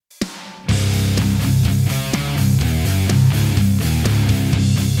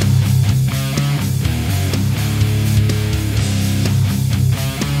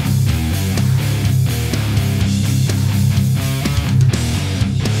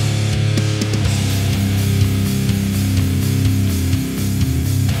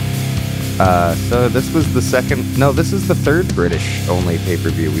So this was the second. No, this is the third British only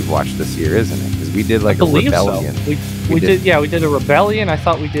pay-per-view we've watched this year, isn't it? Because we did like a rebellion. So. We did a rebellion. I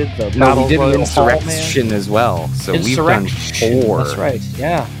thought we did the Battle Royal Insurrection as well. So we've done 4. That's right.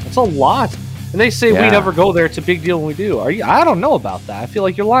 Yeah, that's a lot. And they say we never go there. It's a big deal when we do. I don't know about that. I feel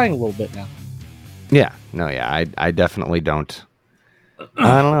like you're lying a little bit now. Yeah. No. Yeah. I definitely don't.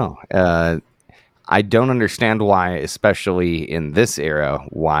 I don't know. I don't understand why, especially in this era,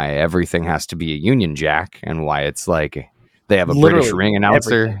 why everything has to be a Union Jack and why it's like they have a British ring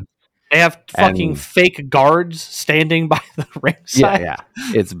announcer. Everything. They have fucking fake guards standing by the ringside. Yeah.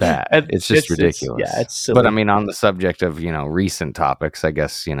 It's bad. It's just ridiculous. It's silly. But I mean, on the subject of, recent topics, I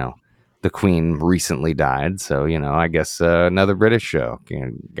guess, the Queen recently died. So, I guess another British show.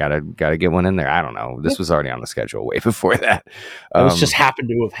 Gotta get one in there. I don't know. This was already on the schedule way before that. This just happened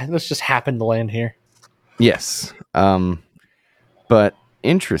to land here. Yes. But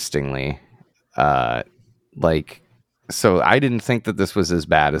interestingly, so I didn't think that this was as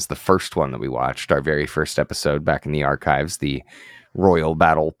bad as the first one that we watched, our very first episode back in the archives, the Royal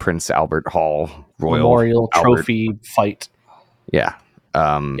Battle Prince Albert Hall Memorial Trophy fight. Yeah.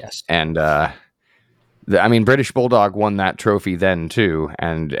 Yes. And British Bulldog won that trophy then too,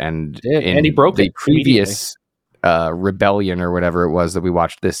 and he broke the it previous rebellion or whatever it was that we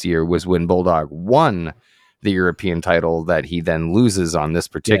watched this year was when Bulldog won the European title that he then loses on this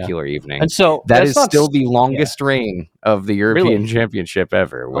particular evening. And so that is still the longest reign of the European Championship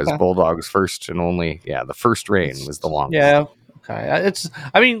ever. Was Bulldog's first and only. Yeah, the first reign was the longest. Yeah. Okay.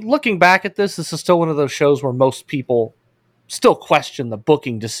 Looking back at this is still one of those shows where most people still question the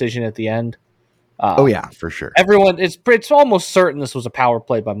booking decision at the end. For sure. Everyone, it's almost certain this was a power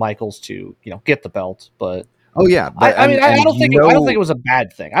play by Michaels to get the belt, but but I don't think it was a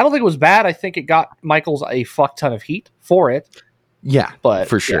bad thing. I don't think it was bad. I think it got Michaels a fuck ton of heat for it. Yeah, but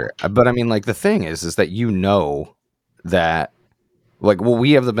for sure. Yeah. But the thing is that that.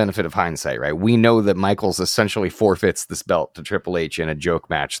 We have the benefit of hindsight, right? We know that Michaels essentially forfeits this belt to Triple H in a joke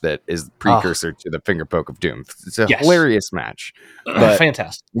match that is precursor to the Finger Poke of Doom. It's a hilarious match. But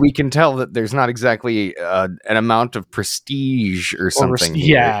fantastic. We can tell that there's not exactly an amount of prestige or something.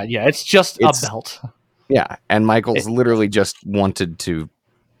 It's just a belt. Yeah, and Michaels literally just wanted to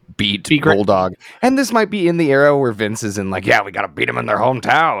beat Bulldog. And this might be in the era where Vince is in we got to beat him in their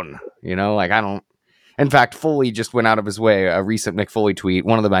hometown. I don't. In fact, Foley just went out of his way. A recent Mick Foley tweet,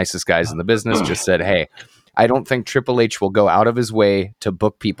 one of the nicest guys in the business, just said, hey, I don't think Triple H will go out of his way to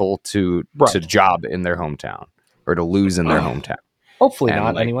book people to job in their hometown or to lose in their hometown. Hopefully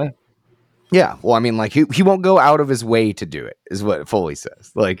not, anyway. Yeah, well, he won't go out of his way to do it, is what Foley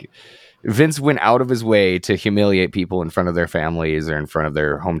says. Vince went out of his way to humiliate people in front of their families or in front of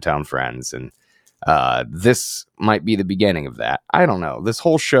their hometown friends, and this might be the beginning of that. I don't know. This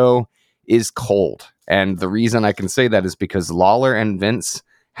whole show is cold. And the reason I can say that is because Lawler and Vince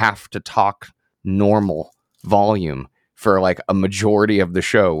have to talk normal volume for a majority of the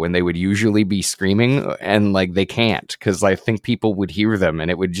show when they would usually be screaming, and they can't because I think people would hear them and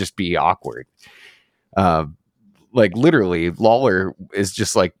it would just be awkward. Literally, Lawler is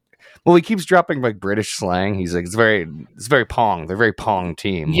just he keeps dropping British slang. He's it's very Pong. They're a very Pong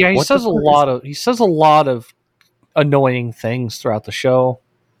team. Yeah, he says a lot of annoying things throughout the show.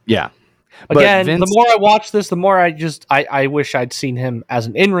 Yeah. Again, the more I watch this, the more I wish I'd seen him as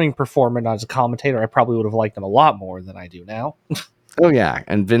an in-ring performer, not as a commentator. I probably would have liked him a lot more than I do now. Oh, yeah.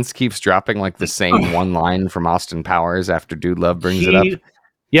 And Vince keeps dropping the same one line from Austin Powers after Dude Love brings it up.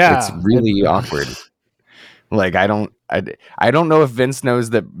 Yeah. It's really awkward. I don't know if Vince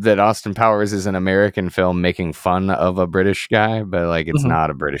knows that Austin Powers is an American film making fun of a British guy, but it's not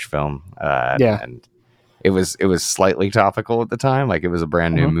a British film. And it was slightly topical at the time. It was a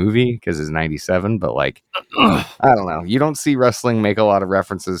brand new movie because it's 97, but I don't know. You don't see wrestling make a lot of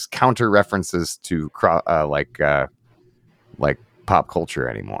counter references to pop culture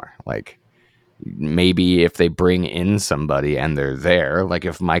anymore. Maybe if they bring in somebody and they're there,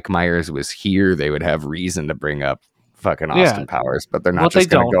 if Mike Myers was here, they would have reason to bring up fucking Austin Powers, but they're not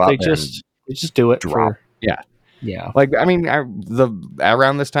just going to go out there they just do it. Drop. Yeah.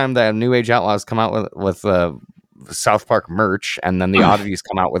 Around this time, the New Age Outlaws come out with South Park merch, and then the Oddities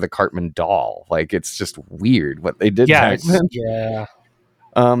come out with a Cartman doll. It's just weird what they did back then. Yeah.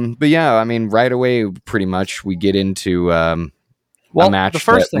 But yeah, right away, pretty much, we get into a match. The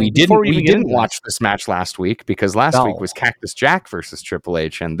first thing, we didn't watch this match last week because last week was Cactus Jack versus Triple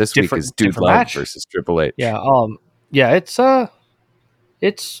H, and this week is Dude Love versus Triple H. Yeah.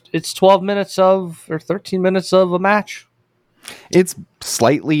 It's 12 minutes or 13 minutes of a match. It's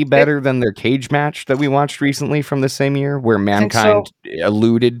slightly better than their cage match that we watched recently from the same year, where Mankind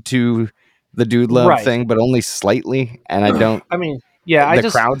alluded to the dude love Right. thing, but only slightly. And I don't. I mean, yeah, The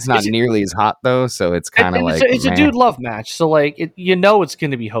crowd's not nearly as hot though, so it's kind of like it's a dude love match. So like, it's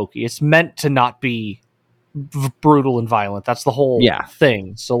going to be hokey. It's meant to not be brutal and violent. That's the whole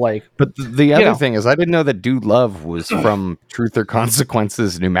thing. So like, but the other thing is, I didn't know that Dude Love was from Truth or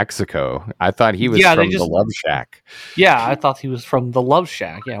Consequences, New Mexico. I thought he was from the Love Shack. Yeah, I thought he was from the Love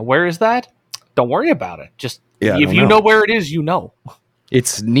Shack. Yeah, where is that? Don't worry about it. Just if you know where it is, you know.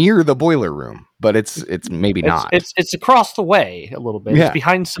 It's near the boiler room, but it's maybe not. It's across the way a little bit. Yeah. It's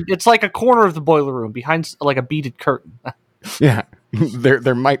behind some. It's like a corner of the boiler room behind like a beaded curtain. Yeah.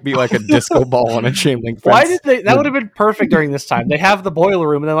 There might be like a disco ball on a chain link fence. Why did they? That would have been perfect during this time. They have the boiler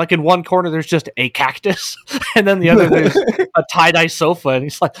room, and then like in one corner there's just a cactus, and then the other there's a tie-dye sofa, and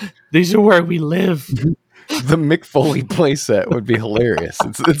he's like, "These are where we live." The Mick Foley playset would be hilarious.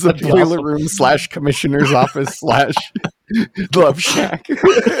 It's a boiler room / commissioner's office / Love Shack.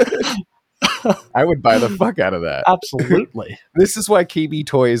 I would buy the fuck out of that. Absolutely. This is why KB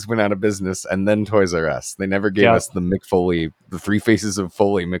Toys went out of business and then Toys R Us. They never gave us the Mick Foley, the Three Faces of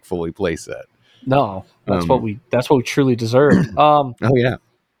Foley Mick Foley playset. No, that's what we truly deserved. Oh yeah.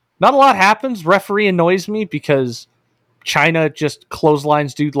 Not a lot happens. Referee annoys me because China just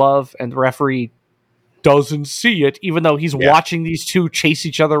clotheslines Dude Love, and the referee doesn't see it, even though he's watching these two chase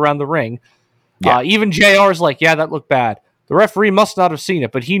each other around the ring. Yeah. Even JR's like, yeah, that looked bad. The referee must not have seen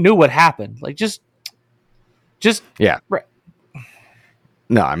it, but he knew what happened. Like, just yeah.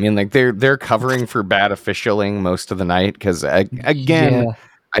 No, I mean, like they're covering for bad officialing most of the night because again,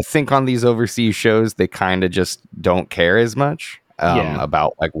 I think on these overseas shows they kind of just don't care as much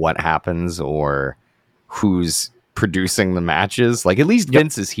about like what happens or who's producing the matches. Like at least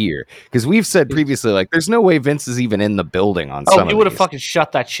Vince is here because we've said previously, like there's no way Vince is even in the building on. Oh, he would have fucking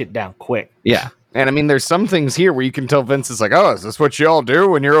shut that shit down quick. Yeah. And I mean, there's some things here where you can tell Vince is like, oh, is this what y'all do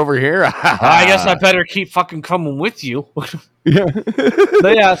when you're over here? I guess I better keep fucking coming with you. Yeah.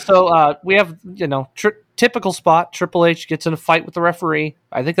 But yeah, so we have, typical spot. Triple H gets in a fight with the referee.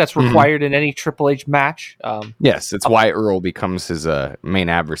 I think that's required in any Triple H match. Yes, it's why Earl becomes his main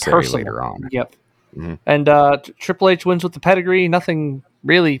adversary later on. Yep. Mm-hmm. And Triple H wins with the pedigree. Nothing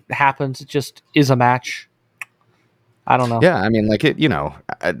really happens. It just is a match. I don't know. Yeah, I mean, like we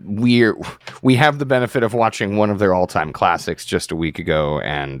have the benefit of watching one of their all-time classics just a week ago,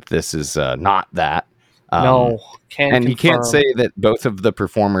 and this is not that. No, and you can't say that both of the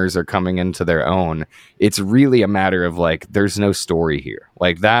performers are coming into their own. It's really a matter of like, there's no story here,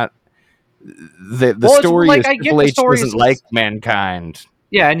 like that. The story is Triple H doesn't like Mankind.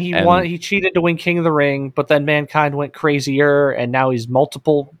 Yeah, and he cheated to win King of the Ring, but then Mankind went crazier, and now he's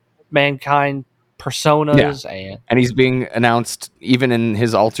multiple Mankind personas, and he's being announced even in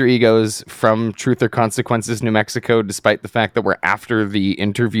his alter egos from Truth or Consequences, New Mexico, despite the fact that we're after the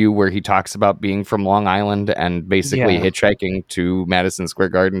interview where he talks about being from Long Island and basically hitchhiking to Madison Square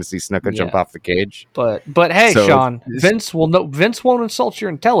Garden to see Snuka jump off the cage. But hey, so, Sean, Vince won't insult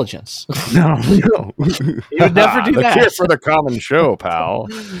your intelligence. No. He would never do that. Here for the common show, pal.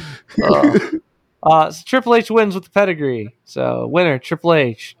 So Triple H wins with the pedigree. So winner, Triple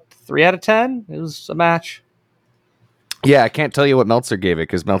H. 3 out of 10. It was a match. Yeah, I can't tell you what Meltzer gave it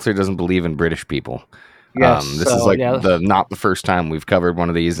because Meltzer doesn't believe in British people. Yes, this is like not the first time we've covered one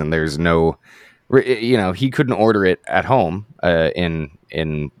of these, and there's no, he couldn't order it at home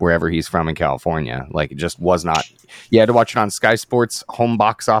in wherever he's from in California. Like it just was not. You had to watch it on Sky Sports home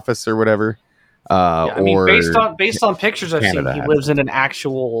box office or whatever. Or based on pictures I've seen, he lives in an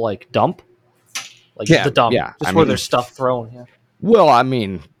actual like dump, like the dump, just where there's stuff thrown. Yeah. Well, I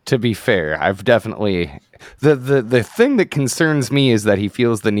mean, to be fair, I've definitely the thing that concerns me is that he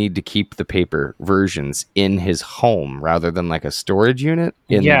feels the need to keep the paper versions in his home rather than like a storage unit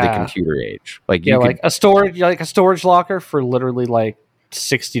in the computer age. Like a storage locker for literally like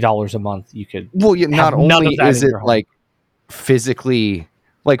 $60 a month. You could not only is it like physically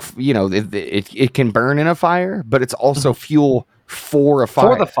like it can burn in a fire, but it's also fuel for a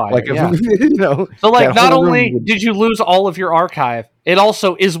fire. For the fire, like so like not only did you lose all of your archive, it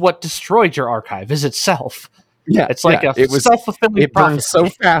also is what destroyed your archive is itself. Yeah, it's like a self-fulfilling it burned so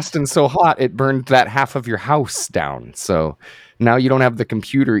fast and so hot it burned that half of your house down. So now you don't have the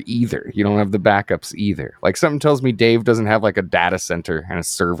computer either. You don't have the backups either. Like something tells me Dave doesn't have like a data center and a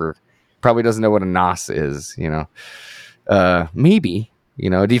server. Probably doesn't know what a NOS is, maybe.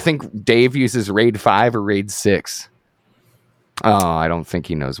 Do you think Dave uses RAID 5 or RAID 6? Oh, I don't think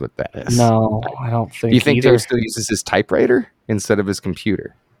he knows what that is. No, I don't think. Do you think Dave still uses his typewriter instead of his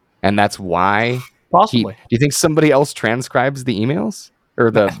computer? And that's why possibly. Do you think somebody else transcribes the emails or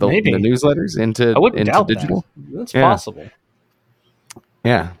the newsletters into digital? That's possible.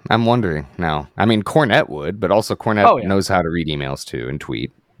 Yeah, I'm wondering now. I mean, Cornette would, but also Cornette Oh yeah. knows how to read emails too and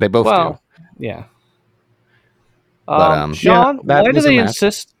tweet. They both do. Well, yeah. But yeah, Sean, that was a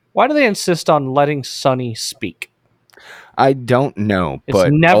match. Why do they insist on letting Sonny speak? I don't know, It's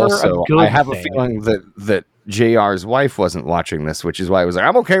but never a also I good have a thing. feeling that JR's wife wasn't watching this, which is why I was like,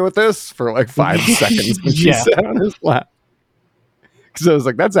 I'm okay with this for like 5 seconds when she Yeah. sat on his lap. Because I was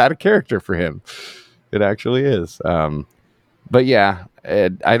like, that's out of character for him. It actually is. But yeah,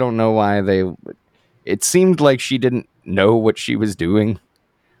 I don't know why they. It seemed like she didn't know what she was doing,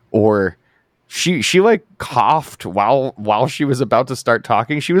 or she like coughed while she was about to start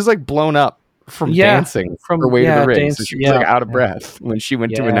talking. She was like blown up from Yeah. dancing her From way to the ring, so dance. she was like Yeah. out of breath when she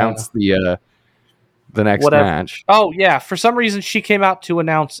went to Yeah. announce the next Whatever. match. Oh yeah. For some reason, she came out to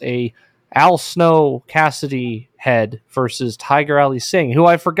announce a Al Snow Cassidy head versus Tiger Ali Singh, who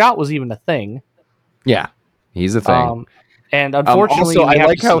I forgot was even a thing. Yeah, he's a thing. Um, and unfortunately, Also, we I have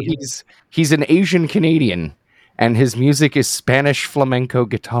like to how see him. he's an Asian Canadian, and his music is Spanish flamenco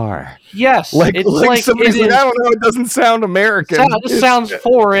guitar. Yes, Like it's like somebody's it like, is. I don't know, it doesn't sound American. It sounds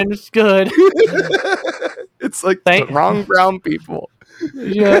foreign. It's good. It's like the Thank. wrong brown people.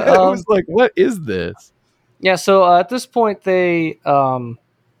 Yeah. I was like, what is this? Yeah. So at this point, they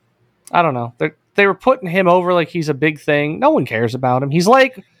I don't know. They were putting him over like he's a big thing. No one cares about him. He's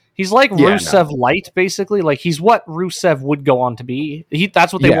like Yeah, Rusev no. light, basically. Like he's what Rusev would go on to be.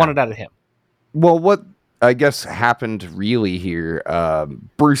 That's what they Yeah. wanted out of him. Well, what I guess happened really here,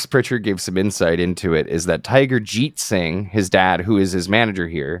 Bruce Pritchard gave some insight into it, is that Tiger Jeet Singh, his dad, who is his manager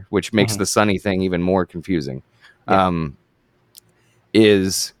here, which makes Mhm. the Sunny thing even more confusing, Yeah.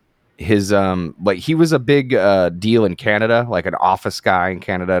 is his like he was a big deal in Canada, like an office guy in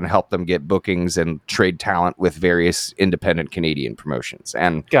Canada, and helped them get bookings and trade talent with various independent Canadian promotions,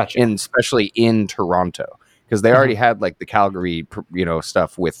 and Gotcha. especially in Toronto, because they already had like the Calgary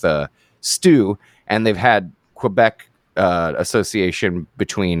stuff with Stu, and they've had Quebec association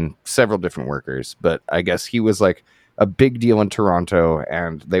between several different workers, but I guess he was like a big deal in Toronto,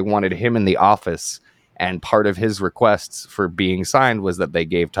 and they wanted him in the office. And part of his requests for being signed was that they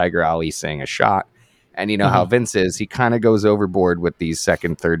gave Tiger Ali Singh a shot. And you know how Vince is, he kind of goes overboard with these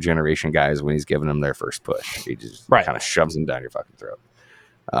second, third generation guys when he's giving them their first push. He just kind of shoves them down your fucking throat.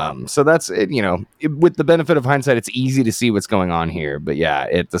 So that's it. With the benefit of hindsight, it's easy to see what's going on here. But yeah,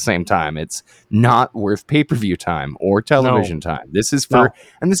 at the same time, it's not worth pay-per-view time or television time. This is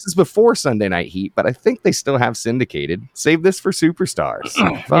and this is before Sunday Night Heat, but I think they still have syndicated. Save this for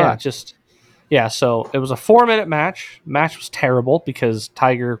Superstars. Yeah, so it was a 4-minute match. Match was terrible because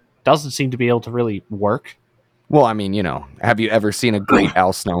Tiger doesn't seem to be able to really work. Well, I mean, have you ever seen a great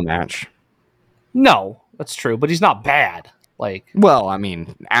Al Snow match? No, that's true, but he's not bad. Well, I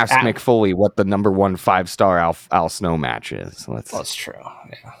mean, ask Mick Foley what the number 1 5-star Al Snow match is. That's true.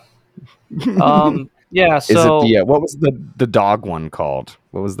 Yeah. Yeah. So is it what was the dog one called?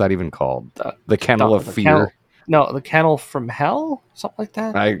 What was that even called? The Kennel of Fear. The Kennel from Hell, something like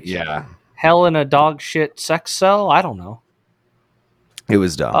that. Yeah. Hell in a dog shit sex cell. I don't know. It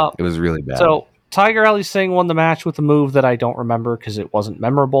was dumb. It was really bad. So Tiger Ali Singh won the match with a move that I don't remember because it wasn't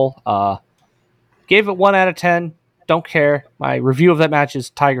memorable. Gave it 1 out of 10. Don't care. My review of that match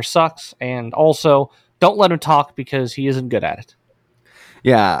is Tiger sucks, and also don't let him talk because he isn't good at it.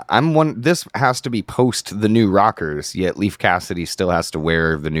 Yeah, this has to be post the New Rockers, yet Leif Cassidy still has to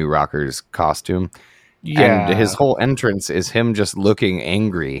wear the New Rockers costume. Yeah. And his whole entrance is him just looking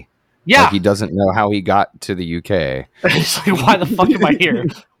angry. Yeah. Like he doesn't know how he got to the UK. It's like, why the fuck am I here?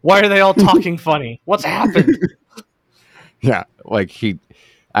 Why are they all talking funny? What's happened? Yeah, like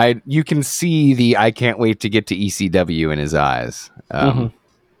you can see the I can't wait to get to ECW in his eyes.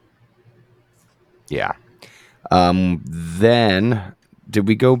 Yeah. Then did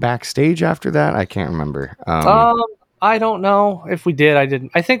we go backstage after that? I can't remember. I don't know if we did. I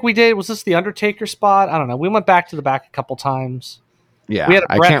didn't. I think we did. Was this the Undertaker spot? I don't know. We went back to the back a couple times. Yeah,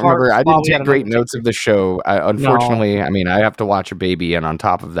 I can't remember. I didn't take great notes of the show. Unfortunately, No. I mean, I have to watch a baby, and on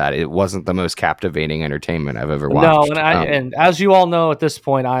top of that, it wasn't the most captivating entertainment I've ever watched. No, and as you all know at this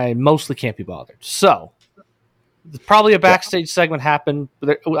point, I mostly can't be bothered. So, probably a backstage segment happened.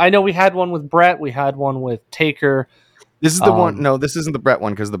 I know we had one with Brett. We had one with Taker. This is the one. No, this isn't the Brett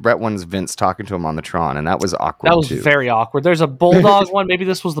one because the Brett one's Vince talking to him on the Tron, and that was awkward. That was very awkward. There's a Bulldog one. Maybe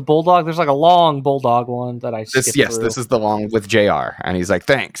this was the Bulldog. There's like a long Bulldog one that I skipped through. This is the long with JR, and he's like,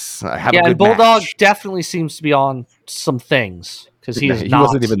 "Thanks, have a good and Bulldog match." definitely seems to be on some things because he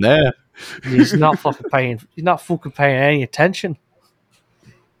wasn't even there. He's not fucking paying. He's not fucking paying any attention.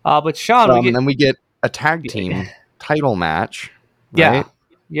 But Sean, then we get a tag team title match. Right?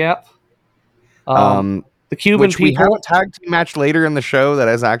 Yeah. Yep. the Cuban Which we have people. a tag team match later in the show that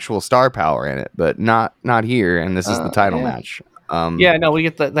has actual star power in it, but not here. And this is the title match. Yeah, no, we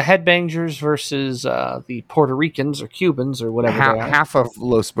get the Headbangers versus the Puerto Ricans or Cubans or whatever they are. Half of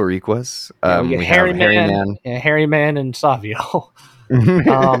Los Boricuas. We get Harry Man and Savio.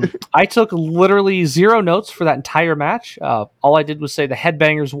 I took literally 0 notes for that entire match. All I did was say the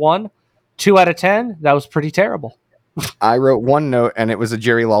Headbangers won. 2 out of 10. That was pretty terrible. I wrote 1 note, and it was a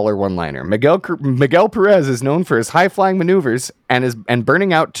Jerry Lawler one-liner. Miguel Perez is known for his high-flying maneuvers and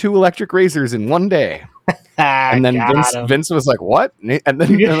burning out 2 electric razors in 1 day. And then Vince was like, "What?" And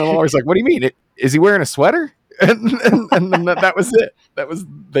then Lawler's like, "What do you mean? Is he wearing a sweater?" And then that was it.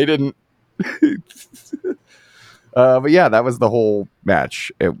 They didn't. But yeah, that was the whole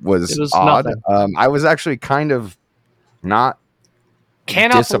match. It was odd. I was actually kind of not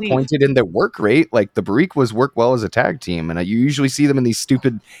disappointed in their work rate. Like the Boricuas work well as a tag team, and you usually see them in these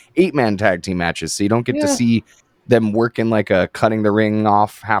stupid 8-man tag team matches, so you don't get to see them working like a cutting the ring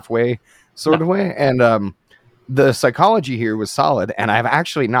off halfway sort of way. And the psychology here was solid, and I've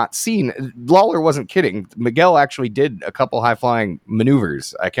actually not seen. Lawler wasn't kidding. Miguel actually did a couple high flying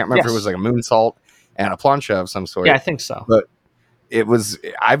maneuvers. I can't remember if it was like a moonsault and a plancha of some sort. Yeah, I think so. But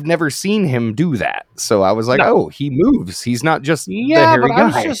I've never seen him do that. So I was like, oh, he moves. He's not just the hairy guy. I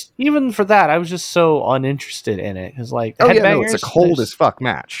was just, even for that, I was just so uninterested in it. Because like, it's a cold as fuck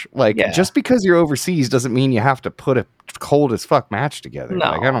match. Like, just because you're overseas doesn't mean you have to put a cold as fuck match together.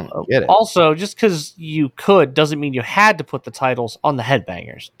 No. Like, I don't get it. Also, just because you could doesn't mean you had to put the titles on the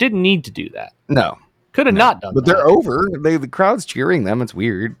Headbangers. Didn't need to do that. No. Could have not done that. But they're over. The crowd's cheering them. It's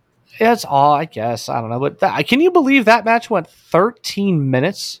weird. It's all, I guess. I don't know. But can you believe that match went 13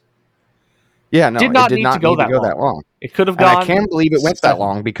 minutes? Yeah, no, it did not need to go that long. It could have gone. I can't believe it went that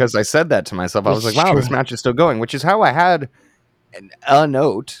long because I said that to myself. I was like, wow, this match is still going, which is how I had a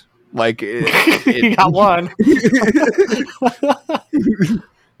note. Like, you got one.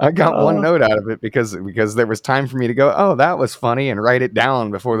 I got 1 note out of it because there was time for me to go, oh, that was funny, and write it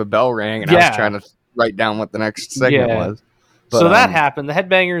down before the bell rang, and I was trying to write down what the next segment was. But, so that happened. The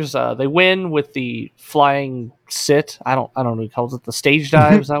Headbangers they win with the flying sit. I don't know what he calls it. The stage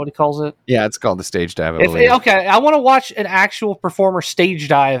dive, is that what he calls it? Yeah, it's called the stage dive. Okay, I want to watch an actual performer stage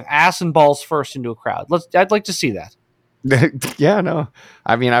dive, ass and balls first into a crowd. I'd like to see that. Yeah, no.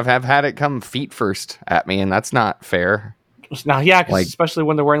 I mean, I've had it come feet first at me, and that's not fair. Now, yeah, like, especially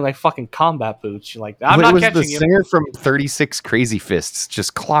when they're wearing like fucking combat boots. You're like, I'm not catching you. The singer from 36 Crazy Fists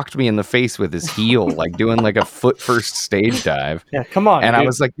just clocked me in the face with his heel, like doing like a foot first stage dive. Yeah, come on. And dude. I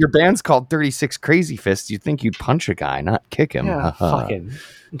was like, your band's called 36 Crazy Fists. You'd think you'd punch a guy, not kick him. Yeah, fucking.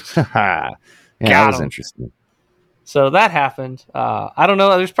 Yeah, that was interesting. So that happened. I don't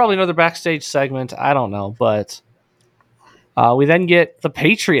know. There's probably another backstage segment. I don't know. But we then get the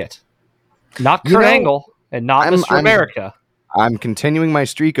Patriot, not Kurt Angle, and not Mr. America. I'm continuing my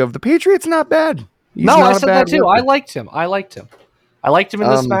streak of the Patriot's not bad. I said that too. I liked him in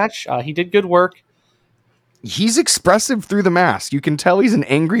this match. He did good work. He's expressive through the mask. You can tell he's an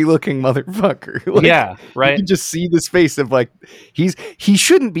angry looking motherfucker. Like, yeah, right. You can just see this face of like he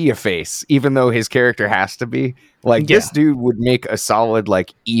shouldn't be a face, even though his character has to be. Like this dude would make a solid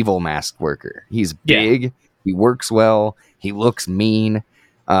like evil mask worker. He's big. He works well. He looks mean.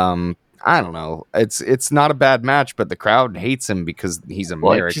 I don't know. It's not a bad match, but the crowd hates him because he's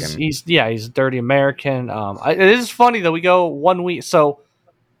American. He's a dirty American. It is funny though. We go 1 week. So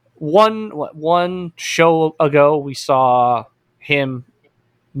one show ago, we saw him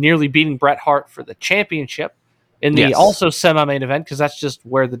nearly beating Bret Hart for the championship in the also semi-main event, because that's just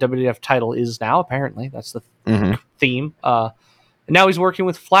where the WWF title is now. Apparently, that's the theme. And now he's working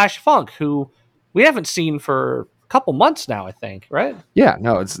with Flash Funk, who we haven't seen for couple months now, I think, right? Yeah,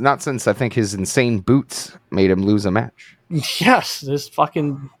 no, it's not since I think his insane boots made him lose a match. Yes, his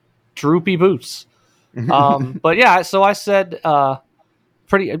fucking droopy boots. But yeah, so I said I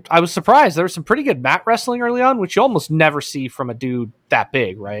was surprised. There was some pretty good mat wrestling early on, which you almost never see from a dude that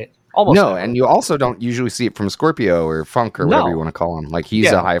big, right? Almost no, never. And you also don't usually see it from Scorpio or Funk or whatever you want to call him. Like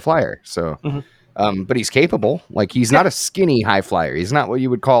he's a high flyer, so but he's capable. Like he's not a skinny high flyer. He's not what you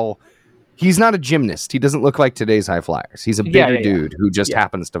would call. He's not a gymnast. He doesn't look like today's high flyers. He's a bigger dude who just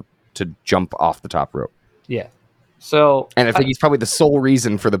happens to jump off the top rope. Yeah. So, and I think he's probably the sole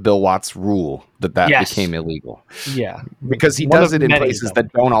reason for the Bill Watts rule that became illegal. Yeah, because he does it in places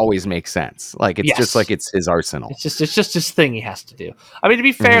that don't always make sense. Like it's just like it's his arsenal. It's just his thing he has to do. I mean, to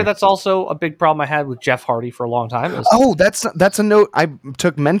be fair, that's also a big problem I had with Jeff Hardy for a long time. That's a note I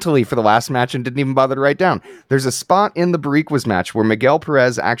took mentally for the last match and didn't even bother to write down. There's a spot in the Boricuas match where Miguel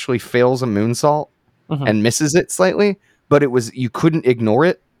Perez actually fails a moonsault and misses it slightly, but you couldn't ignore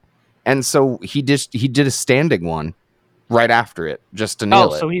it. And so he did a standing one right after it just to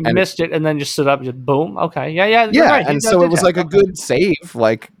nail it. So he and missed it and then just stood up and just boom. Okay. Yeah, you're yeah, right. and so it was like a good save.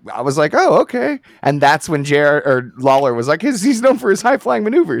 Like I was like, oh, okay. And that's when Lawler was like, he's known for his high flying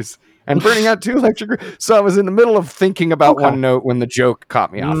maneuvers and burning out 2 electric. So I was in the middle of thinking about one note when the joke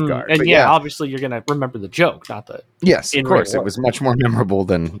caught me off guard. And but obviously you're gonna remember the joke, not the yes, of course. It was much more memorable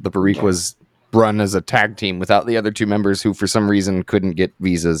than the Bariquas run as a tag team without the other 2 members who for some reason couldn't get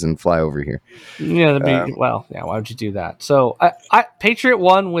visas and fly over here. Yeah, why would you do that? So I Patriot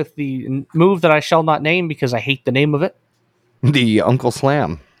won with the move that I shall not name because I hate the name of it. The Uncle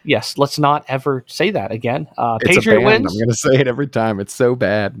Slam. Yes, let's not ever say that again. It's Patriot a band. wins. I'm going to say it every time. It's so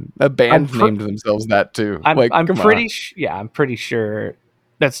bad. A band named themselves that too. I'm pretty sure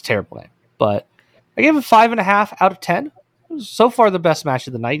that's a terrible name. But I gave it 5.5 out of 10. So far, the best match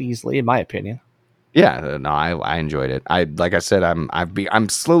of the night, easily, in my opinion. Yeah, no, I enjoyed it. Like I said, I'm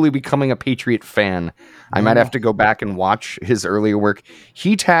slowly becoming a Patriot fan. I might have to go back and watch his earlier work.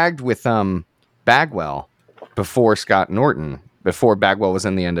 He tagged with Bagwell before Scott Norton, before Bagwell was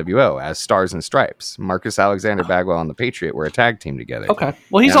in the NWO as Stars and Stripes. Marcus Alexander Bagwell and the Patriot were a tag team together. Okay,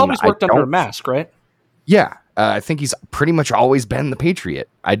 well he's always worked under a mask, right? Yeah, I think he's pretty much always been the Patriot.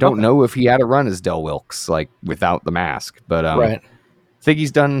 I don't know if he had a run as Del Wilkes, like without the mask, but I think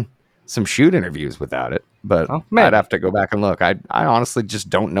he's done some shoot interviews without it. But I'd have to go back and look. I honestly just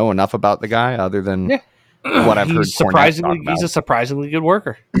don't know enough about the guy other than what I've heard. He's a surprisingly good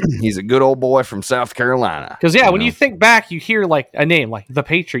worker. He's a good old boy from South Carolina. Because when you think back, you hear like a name like the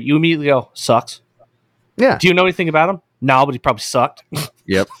Patriot, you immediately go, sucks. Yeah. Do you know anything about him? No, but he probably sucked.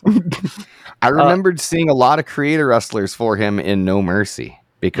 Yep. I remembered seeing a lot of creator wrestlers for him in No Mercy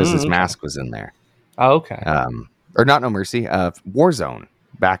because his mask was in there. Oh, okay. Or not No Mercy, Warzone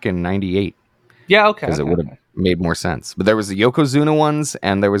back in '98. Yeah, okay. Because it would have made more sense. But there was the Yokozuna ones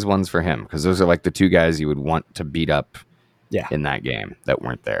and there was ones for him because those are like the 2 guys you would want to beat up in that game that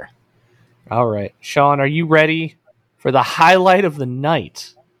weren't there. All right. Sean, are you ready for the highlight of the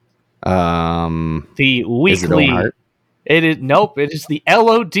night? The weekly. It is the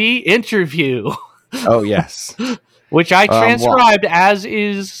LOD interview. Oh, yes. Which I transcribed as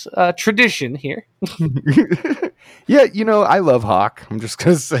is tradition here. Yeah, I love Hawk. I'm just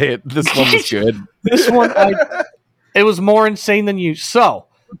going to say it. This one was good. This one, it was more insane than you. So,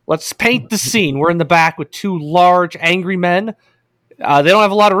 let's paint the scene. We're in the back with 2 large, angry men. They don't have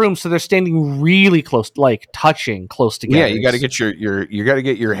a lot of room, so they're standing really close, like touching close together. Yeah, you got to get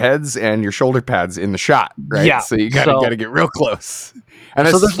your heads and your shoulder pads in the shot, right? Yeah, so you got to get real close. And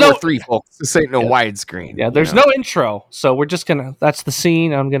this is 4:3, folks. This ain't no widescreen. Yeah, there's no intro, so we're just gonna. That's the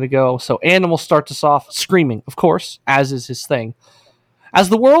scene. I'm gonna go. So Animal starts us off screaming, of course, as is his thing. As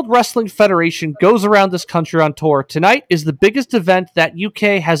the World Wrestling Federation goes around this country on tour, tonight is the biggest event that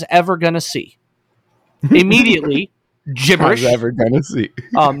UK has ever gonna see. Immediately. Gibberish. Ever gonna see.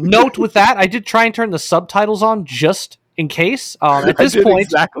 Note with that, I did try and turn the subtitles on just in case. At this point,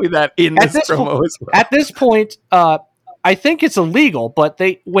 exactly that in this promo as well. At this point, I think it's illegal, but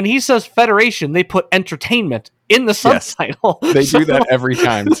when he says Federation, they put entertainment in the subtitle. They do that every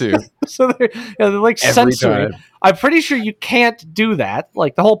time too. So they're like censoring. I'm pretty sure you can't do that.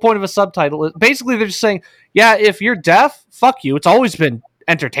 Like the whole point of a subtitle is basically they're just saying, yeah, if you're deaf, fuck you. It's always been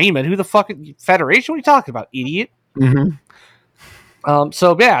entertainment. Who the fuck Federation? What are you talking about, idiot? Mm-hmm.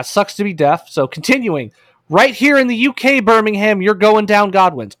 So yeah, it sucks to be deaf. So continuing, right here in the UK, Birmingham, you're going down,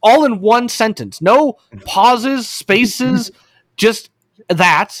 Godwins. All in one sentence. No pauses, spaces, just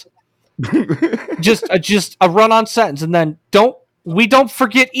that. just a run-on sentence, and then don't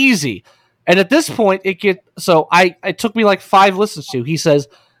forget easy. And at this point, it took me like 5 listens to. He says,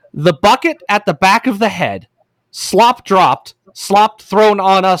 the bucket at the back of the head, slop dropped, slop thrown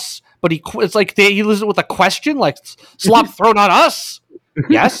on us. But it's like he listened with a question, like slop thrown on us.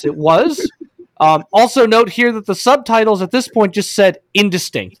 Yes, it was. Also note here that the subtitles at this point just said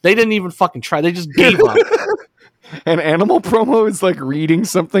indistinct. They didn't even fucking try. They just gave up. An Animal promo is like reading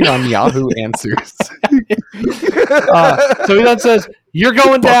something on Yahoo Answers. So he then says, you're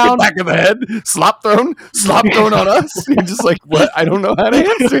going down. Back of the head, slop thrown on us. You're just like, what? I don't know how to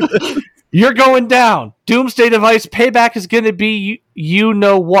answer this. You're going down. Doomsday Device payback is going to be you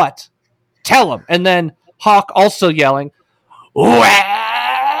know what. Tell him. And then Hawk also yelling, because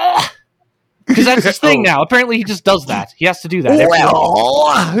that's his thing now. Apparently he just does that. He has to do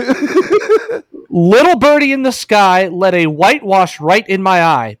that. Little birdie in the sky let a whitewash right in my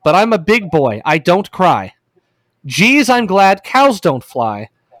eye, but I'm a big boy. I don't cry. Geez, I'm glad cows don't fly.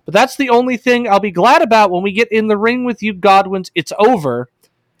 But that's the only thing I'll be glad about when we get in the ring with you Godwins. It's over.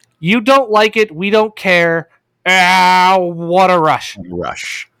 You don't like it. We don't care. What a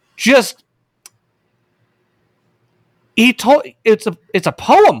rush. just it's a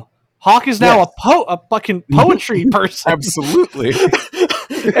poem. Hawk is now a fucking poetry person. Absolutely.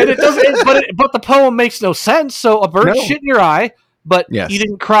 And it doesn't, but the poem makes no sense. So a bird shit in your eye, but you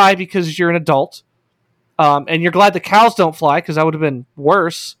didn't cry because you're an adult, and you're glad the cows don't fly because that would have been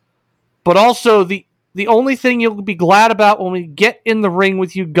worse. But also the only thing you'll be glad about when we get in the ring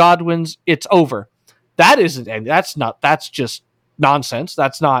with you Godwins, it's over. That isn't, and that's just nonsense.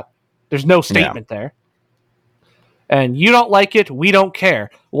 That's not. There's no statement there. And you don't like it, we don't care.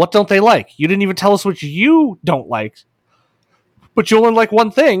 What don't they like? You didn't even tell us what you don't like. But you only like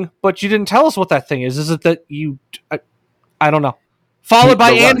one thing, but you didn't tell us what that thing is. Is it that you... I don't know. Followed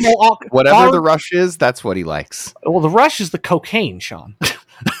by animal... Whatever the rush is, that's what he likes. Well, the rush is the cocaine, Sean.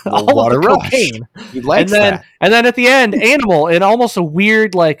 All of the cocaine. He likes that. And then at the end, animal, in almost a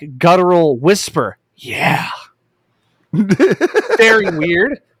weird, like, guttural whisper. Yeah. Very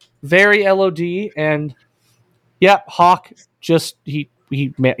weird. Very LOD, and... Yeah, Hawk just he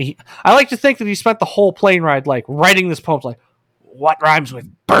I like to think that he spent the whole plane ride like writing this poem like, what rhymes with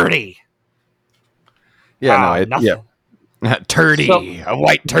birdie? Yeah, nothing. Yeah. Turdy, a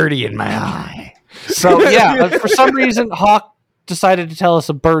white turdy in my eye. So yeah, for some reason Hawk decided to tell us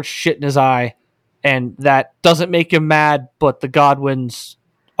a bird shit in his eye, and that doesn't make him mad, but the Godwins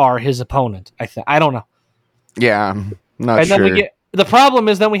are his opponent. I don't know. Yeah, not and sure. Then the problem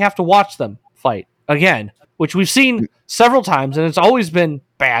is then we have to watch them fight again, which we've seen several times, and it's always been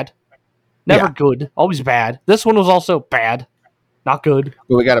bad. Never good, always bad. This one was also bad, not good.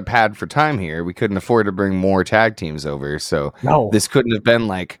 But we got a pad for time here. We couldn't afford to bring more tag teams over, so this couldn't have been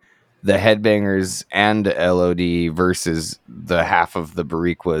like the Headbangers and LOD versus the half of the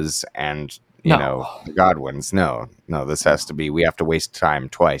Bariquas and you know the Godwins. No, this has to be. We have to waste time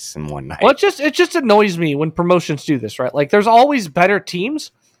twice in one night. Well, it just annoys me when promotions do this, right? Like, there's always better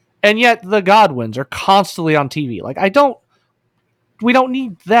teams. And yet the Godwins are constantly on TV. Like, we don't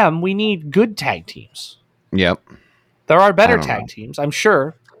need them. We need good tag teams. Yep. There are better tag teams, I'm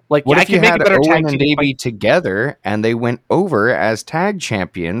sure. Like, what I if you can make had a better Owen tag and team Davey together and they went over as tag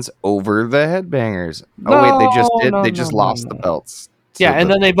champions over the Headbangers? They just did. They just lost the belts. Yeah,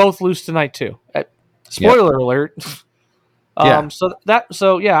 and then they both lose tonight too. Spoiler alert. So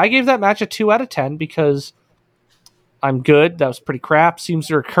I gave that match a 2 out of 10 because I'm good. That was pretty crap. Seems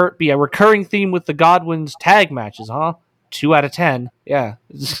to be a recurring theme with the Godwins tag matches, huh? 2 out of 10. Yeah.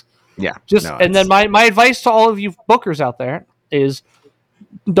 Yeah. And then my advice to all of you bookers out there is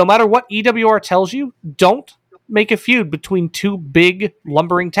no matter what EWR tells you, don't make a feud between two big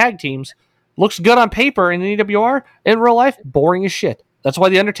lumbering tag teams. Looks good on paper in EWR. In real life, boring as shit. That's why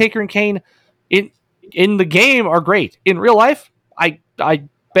The Undertaker and Kane in the game are great. In real life, I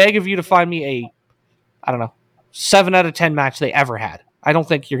beg of you to find me a 7 out of 10 match they ever had. I don't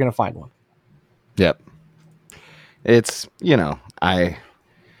think you're going to find one. Yep. It's,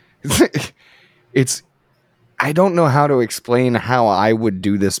 I don't know how to explain how I would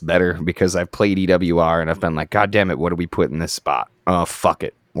do this better because I've played EWR and I've been like, God damn it, what do we put in this spot? Oh, fuck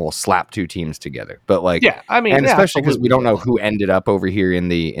it. We'll slap two teams together. But like, especially because we don't know who ended up over here in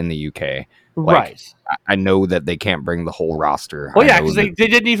the UK. Like, right. I know that they can't bring the whole roster. Well, because they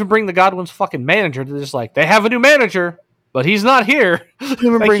didn't even bring the Godwins fucking manager. They're just like, they have a new manager, but he's not here. They didn't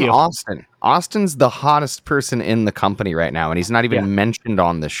even bring Austin. Austin's the hottest person in the company right now, and he's not even mentioned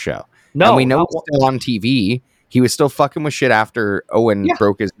on this show. No. And we know he's still on TV. He was still fucking with shit after Owen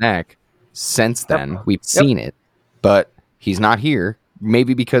broke his neck. Since then, we've seen it, but he's not here.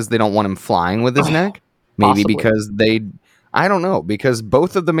 Maybe because they don't want him flying with his neck. Maybe because I don't know, because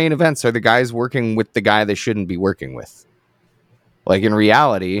both of the main events are the guys working with the guy they shouldn't be working with. Like, in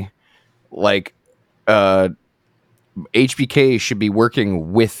reality, like, HBK should be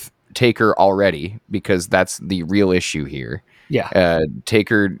working with Taker already, because that's the real issue here. Yeah.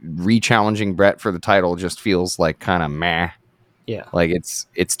 Taker re-challenging Brett for the title just feels like kind of meh. Yeah. Like,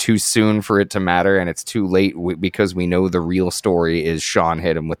 it's too soon for it to matter, and it's too late because we know the real story is Shawn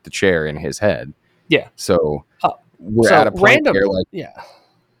hit him with the chair in his head. Yeah. So... we're at a point where, like,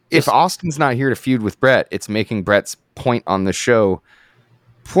 if Austin's not here to feud with Brett, it's making Brett's point on the show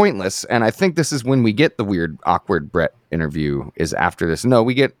pointless. And I think this is when we get the weird, awkward Brett interview is after this. No,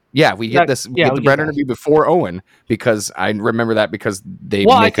 we get the Brett interview before Owen, because I remember that because they.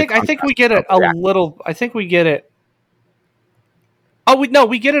 Well, I think we get it a little. I think we get it. Oh,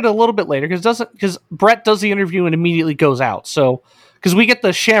 we get it a little bit later because Brett does the interview and immediately goes out. So because we get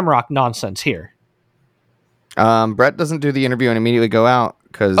the Shamrock nonsense here. Brett doesn't do the interview and immediately go out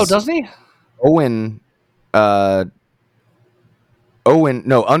because... Oh, doesn't he? Owen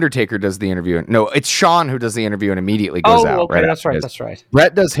Undertaker does the interview. No, it's Shawn who does the interview and immediately goes out. Okay, Right, that's right. his. That's right.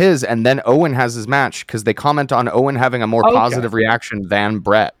 Brett does his, and then Owen has his match because they comment on Owen having a more positive reaction than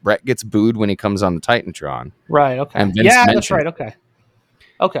Brett. Brett gets booed when he comes on the Titantron. Right. Okay. And Vince that's right.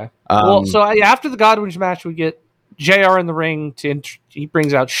 Okay. Well, so after the Godwin's match, we get JR in the ring. He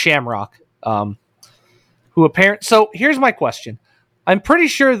brings out Shamrock, who apparently. So here's my question. I'm pretty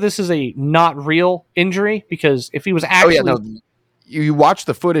sure this is a not real injury because if he was actually, you watch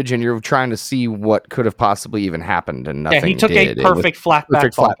the footage and you're trying to see what could have possibly even happened, and nothing. He took a perfect flat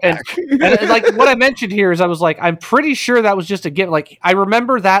back. And like what I mentioned here is, I was like, I'm pretty sure that was just a gift. Like I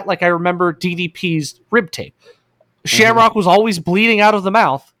remember that. Like I remember DDP's rib tape. Shamrock was always bleeding out of the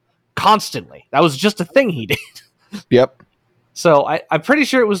mouth constantly. That was just a thing he did. Yep. So I'm pretty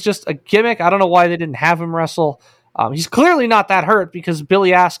sure it was just a gimmick. I don't know why they didn't have him wrestle. He's clearly not that hurt because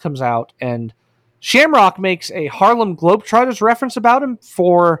Billy Ass comes out and Shamrock makes a Harlem Globetrotters reference about him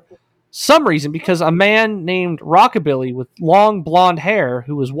for some reason, because a man named Rockabilly with long blonde hair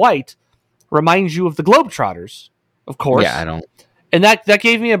who was white reminds you of the Globetrotters, of course. Yeah, I don't. And that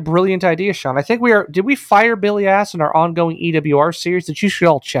gave me a brilliant idea, Sean. I think did we fire Billy Ass in our ongoing EWR series that you should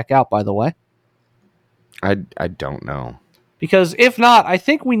all check out, by the way? I don't know. Because if not, I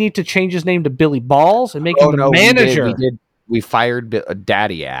think we need to change his name to Billy Balls and make him the manager. We did. We fired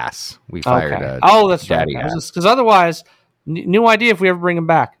Daddy Ass. We fired. Okay. That's Daddy right. Ass. Because otherwise, new idea if we ever bring him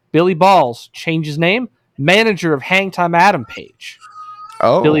back. Billy Balls, change his name, manager of Hang Time Adam Page.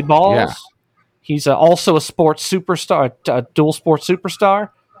 Oh, Billy Balls. Yeah. He's also a sports superstar, a dual sports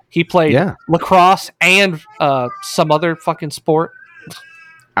superstar. He played lacrosse and some other fucking sport.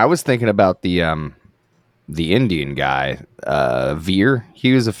 I was thinking about the Indian guy, Veer.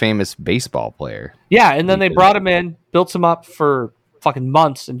 He was a famous baseball player. Yeah, and then they brought him in, built him up for fucking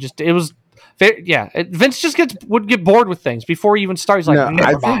months, and Vince just would get bored with things before he even starts. Like,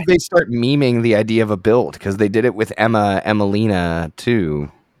 I think they start memeing the idea of a build because they did it with Emelina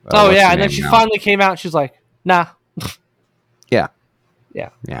too. And then she finally came out. And she's like, nah. Yeah.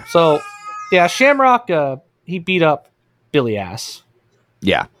 So, Shamrock, he beat up Billy Ass.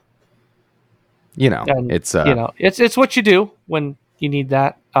 Yeah. It's it's what you do when you need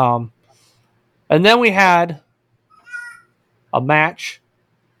that. And then we had a match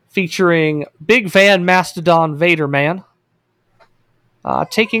featuring Big Van Mastodon Vader Man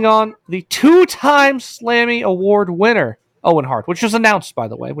taking on the 2-time Slammy Award winner Owen Hart, which was announced, by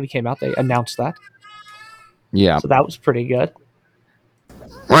the way, when he came out. They announced that. Yeah. So that was pretty good.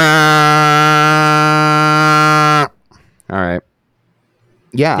 All right.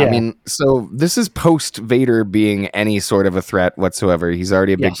 Yeah, I mean, so this is post Vader being any sort of a threat whatsoever. He's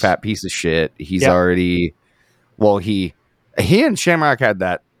already a big fat piece of shit. He's already, he and Shamrock had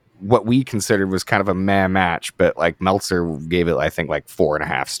that, what we considered was kind of a meh match, but like Meltzer gave it, I think, like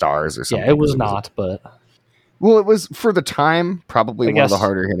 4.5 stars or something. Yeah, it was not, but. Well, it was, for the time, probably one of the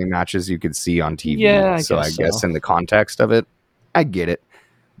harder hitting matches you could see on TV. Yeah, I guess in the context of it, I get it.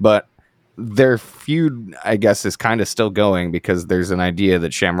 But their feud, I guess, is kind of still going because there's an idea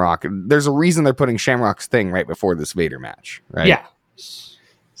that there's a reason they're putting Shamrock's thing right before this Vader match, right? Yeah.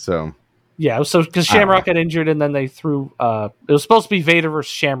 So. Yeah, so because Shamrock got injured and then they threw, it was supposed to be Vader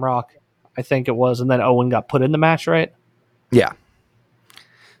versus Shamrock, I think it was, and then Owen got put in the match, right? Yeah.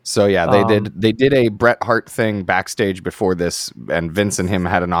 So yeah, they did a Bret Hart thing backstage before this, and Vince and him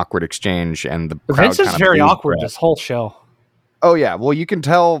had an awkward exchange, and the crowd Vince is very awkward this whole show. Oh yeah, well you can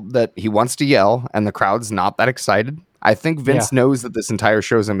tell that he wants to yell, and the crowd's not that excited. I think Vince knows that this entire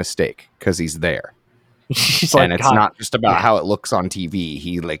show is a mistake because he's there, and it's not just about how it looks on TV.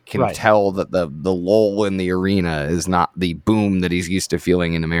 He can tell that the lull in the arena is not the boom that he's used to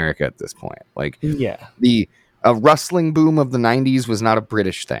feeling in America at this point. A wrestling boom of the 90s was not a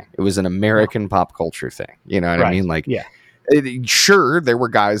British thing. It was an American pop culture thing. You know what I mean? Sure, there were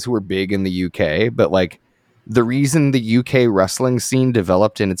guys who were big in the UK, but the reason the UK wrestling scene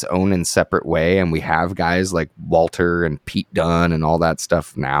developed in its own and separate way, and we have guys like Walter and Pete Dunne and all that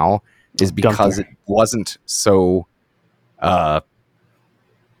stuff now, is because it wasn't so...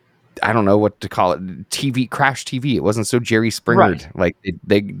 I don't know what to call it. Crash TV. It wasn't so Jerry Springered. Like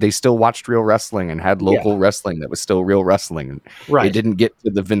they still watched real wrestling and had local wrestling that was still real wrestling. Right. It didn't get to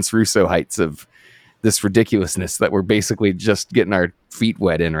the Vince Russo heights of this ridiculousness that we're basically just getting our feet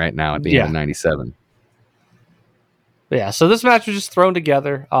wet in right now at the end of 97. Yeah. So this match was just thrown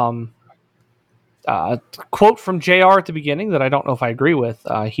together. A quote from JR at the beginning that I don't know if I agree with.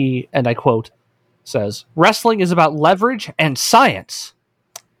 He, and I quote, says, "Wrestling is about leverage and science."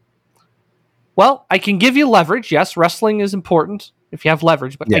 Well, I can give you leverage. Yes, wrestling is important if you have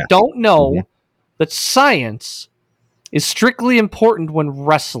leverage, but I don't know that science is strictly important when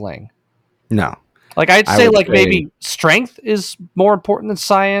wrestling. No. Like I'd I say would like say- maybe strength is more important than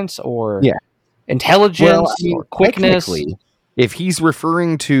science, or Yeah. intelligence or quickness. Technically, if he's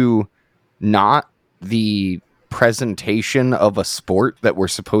referring to not the presentation of a sport that we're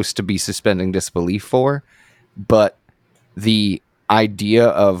supposed to be suspending disbelief for, but the idea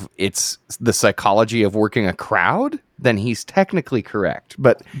of it's the psychology of working a crowd, then he's technically correct.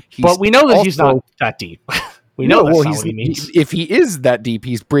 But we know that he's also not that deep. We know that's not what he means. If he is that deep,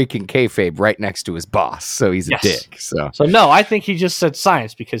 he's breaking kayfabe right next to his boss, so he's a dick. So no, I think he just said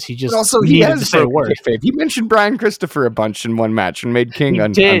science because he just also he needed has to say a word. Kayfabe. He mentioned Brian Christopher a bunch in one match and made King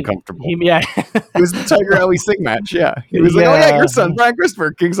uncomfortable. It was the Tiger Ellie Sing match. Yeah, he was like, "Oh yeah, your son Brian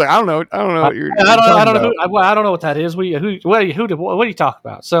Christopher." King's like, "I don't know what you're I don't know what that is. What do you talk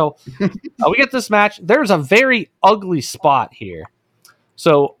about?" So we get this match. There's a very ugly spot here.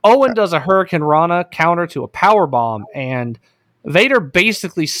 So Owen does a Hurricane Rana counter to a power bomb, and Vader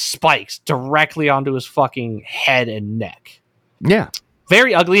basically spikes directly onto his fucking head and neck. Yeah.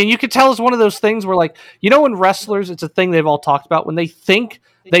 Very ugly. And you can tell it's one of those things where, like, you know, in wrestlers, it's a thing they've all talked about. When they think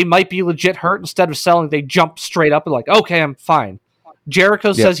they might be legit hurt, instead of selling, they jump straight up and like, okay, I'm fine.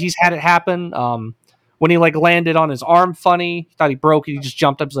 Jericho says he's had it happen. When he like landed on his arm funny, he thought he broke it. He just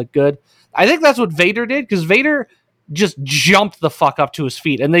jumped up. He's like, good. I think that's what Vader did, because Vader just jumped the fuck up to his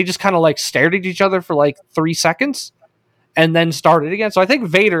feet, and they just kind of like stared at each other for like 3 seconds and then started again. So I think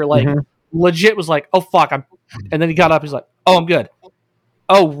Vader legit was like, oh fuck, and then he got up, he's like, oh, I'm good.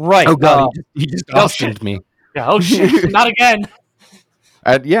 Oh right. Oh god, he just Austined me. Yeah, oh shit, not again.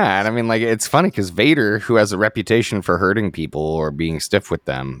 Yeah, and I mean, like, it's funny because Vader, who has a reputation for hurting people or being stiff with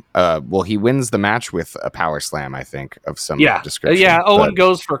them, he wins the match with a power slam, I think, of some description. Yeah, Owen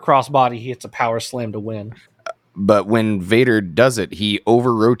goes for a crossbody, he hits a power slam to win. But when Vader does it, he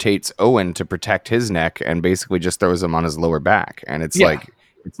over-rotates Owen to protect his neck and basically just throws him on his lower back. And it's like,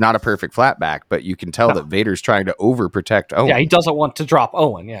 it's not a perfect flat back, but you can tell that Vader's trying to over-protect Owen. Yeah, he doesn't want to drop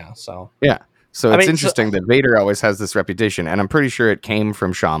Owen, So it's interesting that Vader always has this reputation, and I'm pretty sure it came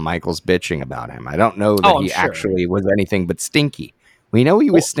from Shawn Michaels bitching about him. I don't know that he actually was anything but stinky. We know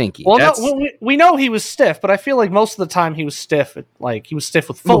he was stinky. Well, we know he was stiff, but I feel like most of the time he was stiff. He was stiff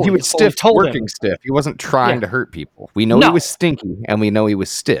with Foley. He was stiff, working stiff. He wasn't trying to hurt people. We know he was stinky, and we know he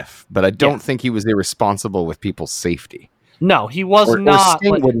was stiff, but I don't think he was irresponsible with people's safety. No, he was not. Or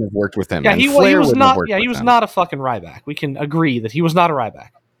Sting wouldn't have worked with him. Yeah, he was not. Yeah, he was not a fucking Ryback. We can agree that he was not a Ryback.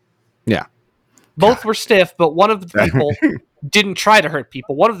 Yeah, both were stiff, but one of the people didn't try to hurt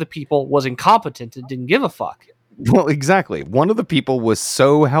people. One of the people was incompetent and didn't give a fuck. Well, exactly. One of the people was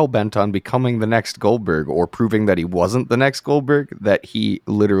so hell-bent on becoming the next Goldberg or proving that he wasn't the next Goldberg that he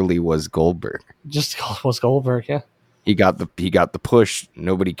literally was Goldberg. Just was Goldberg, yeah. He got the push.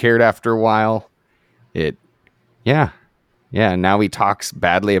 Nobody cared after a while. Yeah. Now he talks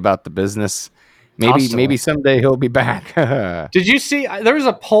badly about the business. Maybe someday he'll be back. Did you see? There was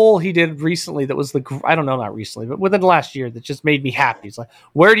a poll he did recently that was not recently, but within the last year that just made me happy. It's like,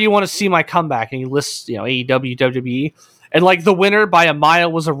 where do you want to see my comeback? And he lists, AEW, WWE, and like the winner by a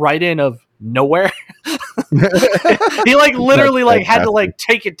mile was a write-in of nowhere. He like literally like had to like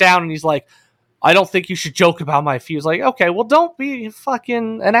take it down, and he's like, I don't think you should joke about my feuds. Like, okay, well, don't be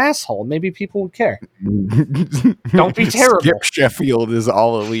fucking an asshole. Maybe people would care. Don't be terrible. Skip Sheffield is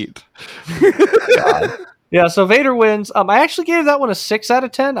all elite. God. Yeah, so Vader wins. I actually gave that one a 6 out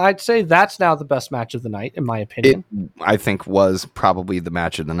of 10. I'd say that's now the best match of the night, in my opinion. I think was probably the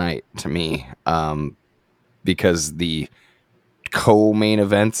match of the night to me, because the co-main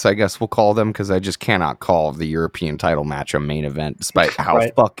events, I guess we'll call them, because I just cannot call the European title match a main event despite how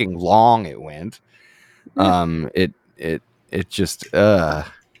fucking long it went. It just so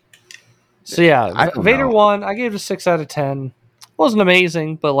yeah, Vader won. I gave it a 6 out of 10. Wasn't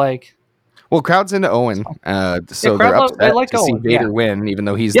amazing, but like, well, crowd's into Owen, so they're upset to see Vader win, even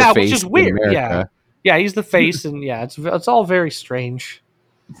though he's the face, which is weird. Yeah, he's the face, and it's all very strange.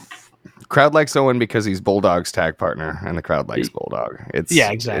 Crowd likes Owen because he's Bulldog's tag partner, and the crowd likes Bulldog.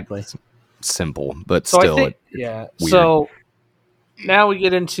 Exactly. It's simple, but so still, weird. So now we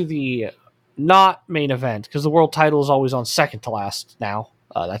get into the not main event, because the world title is always on second to last now.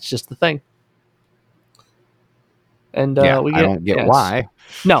 That's just the thing. And I don't get why.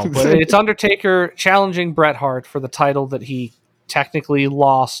 No, but it's Undertaker challenging Bret Hart for the title that he technically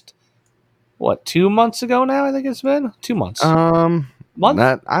lost. What, 2 months ago now? I think it's been 2 months.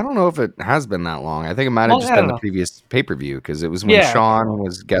 That I don't know if it has been that long. I think it might have just been the previous pay-per-view, because it was when Shawn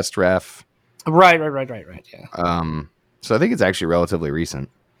was guest ref. Right. Yeah. So I think it's actually relatively recent.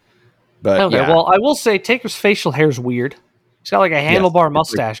 But well, I will say Taker's facial hair is weird. He's got like a handlebar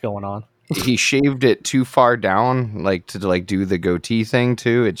mustache going on. he shaved it too far down, like to like do the goatee thing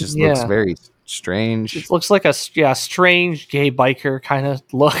too. It just looks very strange. It looks like a strange gay biker kind of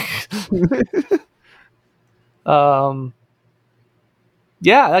look.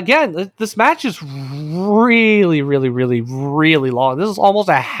 Yeah, again, this match is really, really, really, really long. This is almost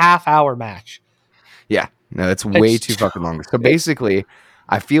a half-hour match. Yeah, no, it's way too fucking long. So basically,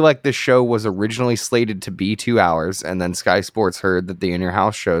 I feel like this show was originally slated to be 2 hours, and then Sky Sports heard that the In Your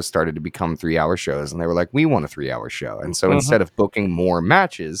House shows started to become 3-hour shows, and they were like, we want a 3-hour show. And so instead of booking more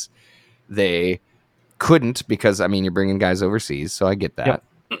matches, they couldn't, because, I mean, you're bringing guys overseas, so I get that.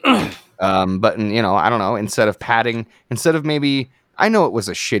 Yep. But, you know, I don't know, instead of maybe... I know it was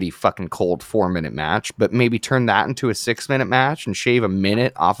a shitty fucking cold 4-minute match, but maybe turn that into a 6-minute match and shave a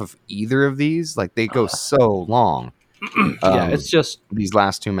minute off of either of these. Like, they go so long. It's just these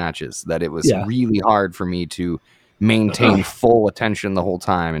last 2 matches that it was really hard for me to maintain full attention the whole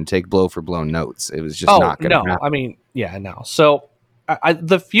time and take blow for blow notes. It was just not going to happen. I mean, no. So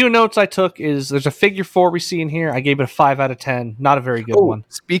the few notes I took is there's a figure 4 we see in here. I gave it a 5 out of 10. Not a very good one.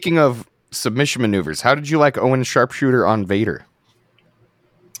 Speaking of submission maneuvers, how did you like Owen's sharpshooter on Vader?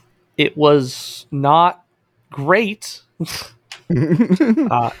 It was not great. That's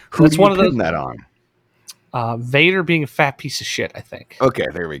one of those that on. Vader being a fat piece of shit, I think. Okay,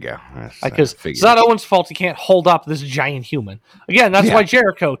 there we go. Because it's not Owen's fault he can't hold up this giant human. Again, that's why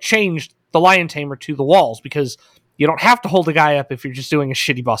Jericho changed the Lion Tamer to the walls, because you don't have to hold a guy up if you're just doing a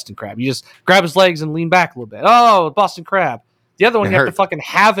shitty Boston Crab. You just grab his legs and lean back a little bit. Oh, Boston Crab. The other one, you have to fucking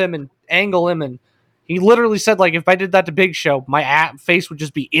have him and angle him, and he literally said, like, if I did that to Big Show, my face would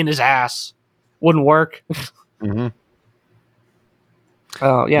just be in his ass. Wouldn't work.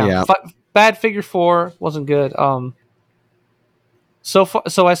 Bad figure 4. Wasn't good. So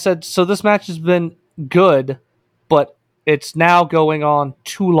I said, so this match has been good, but it's now going on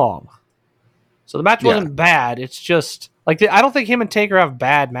too long. So the match wasn't bad. It's just, like, I don't think him and Taker have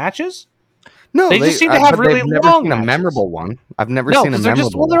bad matches. No, they just seem to have really long matches. A memorable one. I've never seen a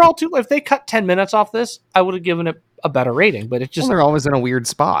memorable one. They're all too. If they cut 10 minutes off this, I would have given it a better rating. But it's just they're always in a weird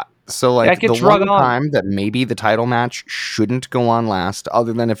spot. So like the one time that maybe the title match shouldn't go on last,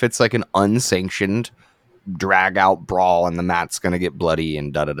 other than if it's like an unsanctioned drag out brawl and the mat's gonna get bloody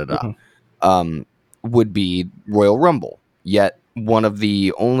and would be Royal Rumble. Yet one of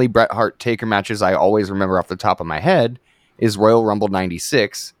the only Bret Hart Taker matches I always remember off the top of my head is Royal Rumble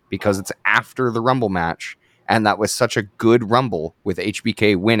 96. Because it's after the Rumble match, and that was such a good Rumble with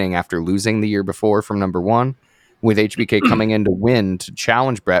HBK winning after losing the year before from number 1, with HBK coming in to win to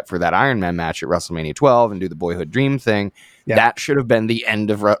challenge Bret for that Iron Man match at WrestleMania 12 and do the Boyhood Dream thing. Yeah. That should have been the end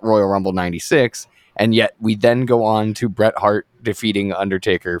of Royal Rumble 96, and yet we then go on to Bret Hart defeating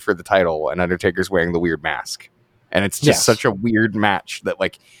Undertaker for the title, and Undertaker's wearing the weird mask. And it's just such a weird match that,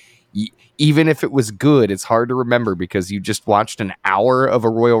 like, even if it was good, it's hard to remember because you just watched an hour of a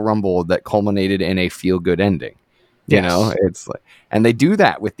Royal Rumble that culminated in a feel-good ending. You know, it's like, and they do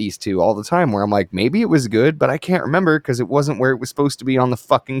that with these two all the time where I'm like, maybe it was good, but I can't remember because it wasn't where it was supposed to be on the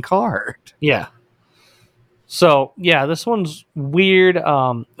fucking card. Yeah. So, yeah, this one's weird.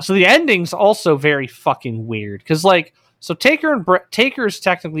 So the ending's also very fucking weird because, like, so Taker is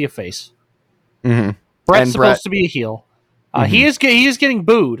technically a face. Mm-hmm. Brett's supposed to be a heel. He is getting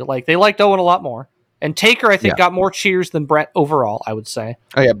booed. Like, they liked Owen a lot more. And Taker, I think, got more cheers than Bret overall, I would say.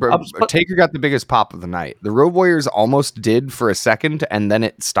 Oh, yeah. Taker got the biggest pop of the night. The Road Warriors almost did for a second, and then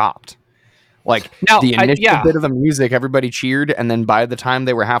it stopped. Like, the initial bit of the music, everybody cheered, and then by the time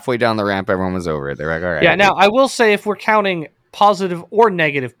they were halfway down the ramp, everyone was over it. They're like, all right. Yeah, now, I will say, if we're counting positive or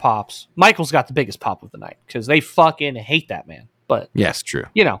negative pops, Michael's got the biggest pop of the night, because they fucking hate that man. But, yes, true.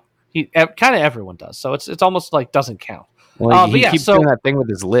 You know, kind of everyone does, so it's almost like doesn't count. Well, he keeps doing that thing with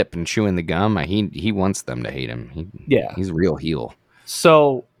his lip and chewing the gum. He wants them to hate him. He's a real heel.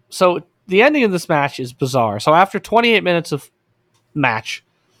 So the ending of this match is bizarre. So after 28 minutes of match,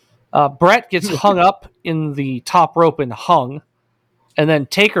 Bret gets hung up in the top rope and hung, and then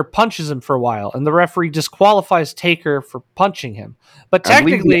Taker punches him for a while, and the referee disqualifies Taker for punching him. But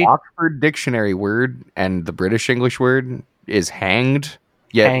technically, the Oxford Dictionary word and the British English word is hanged.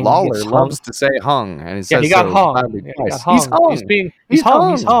 Yet Lawler loves to say hung, and he says he got hung. He's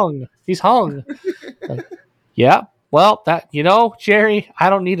hung. He's hung. Like, yeah. Well, that Jerry, I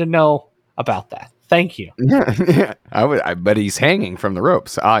don't need to know about that. Thank you. Yeah. But he's hanging from the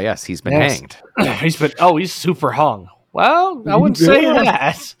ropes. Ah, yes, he's been hanged. He's super hung. Well, I wouldn't say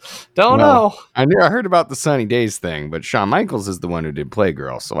that. Don't know. I heard about the Sunny Days thing, but Shawn Michaels is the one who did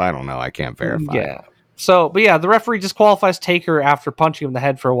Playgirl, so I don't know. I can't verify. Yeah. So, but yeah, the referee disqualifies Taker after punching him in the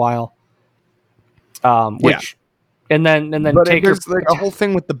head for a while. Which And then But Taker. there's like a whole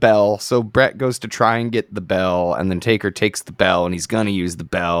thing with the bell. So Brett goes to try and get the bell, and then Taker takes the bell, and he's gonna use the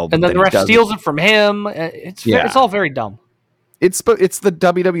bell, but And then the he ref doesn't. steals it from him. It's all very dumb. It's the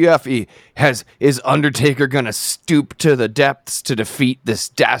WWF. Is Undertaker gonna stoop to the depths to defeat this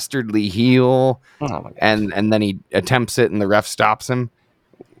dastardly heel? Oh my God. And then he attempts it, and the ref stops him.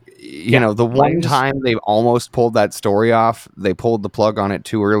 You know, the one time they almost pulled that story off, they pulled the plug on it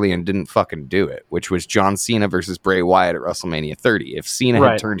too early and didn't fucking do it, which was John Cena versus Bray Wyatt at WrestleMania 30. If Cena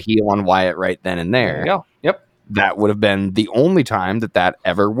had turned heel on Wyatt right then and there, that would have been the only time that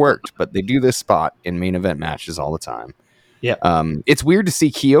ever worked. But they do this spot in main event matches all the time. Yeah. It's weird to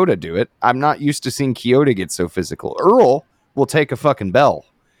see Kyoto do it. I'm not used to seeing Kyoto get so physical. Earl will take a fucking bell.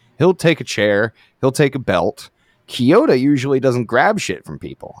 He'll take a chair. He'll take a belt. Kyoto usually doesn't grab shit from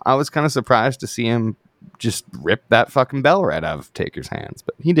people. I was kind of surprised to see him just rip that fucking bell right out of Taker's hands,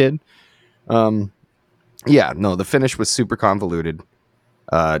 but he did. The finish was super convoluted.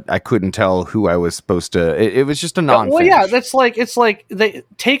 I couldn't tell who I was supposed to. It was just a non-finish. Well, yeah, it's like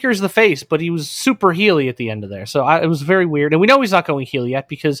Taker's the face, but he was super heely at the end of there. So it was very weird. And we know he's not going heel yet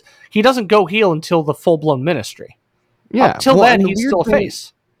because he doesn't go heel until the full-blown ministry. Yeah. Until then, he's still a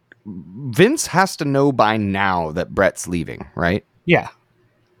face. Vince has to know by now that Brett's leaving, right? Yeah.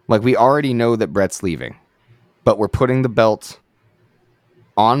 Like, we already know that Brett's leaving, but we're putting the belt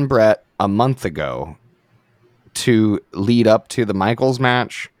on Brett a month ago to lead up to the Michaels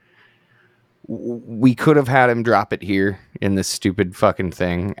match. We could have had him drop it here in this stupid fucking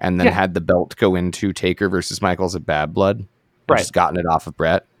thing and then had the belt go into Taker versus Michaels at Bad Blood. Right. Just gotten it off of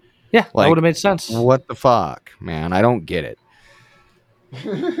Brett. Yeah, that would have made sense. What the fuck, man? I don't get it.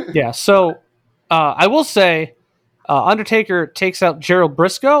 Yeah, so I will say Undertaker takes out Gerald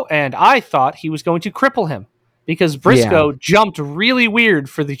Briscoe, and I thought he was going to cripple him because Briscoe jumped really weird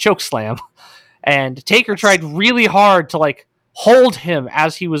for the chokeslam, and Taker tried really hard to like hold him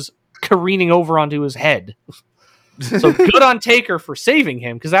as he was careening over onto his head. So good on Taker for saving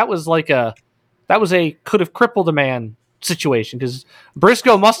him, because that was a could have crippled a man situation, because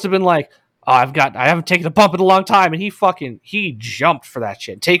Briscoe must have been like, I haven't taken a bump in a long time, and he jumped for that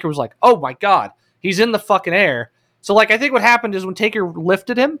shit. Taker was like, oh my God, he's in the fucking air. So like, I think what happened is when Taker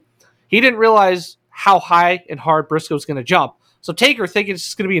lifted him, he didn't realize how high and hard Briscoe's going to jump. So Taker, thinking it's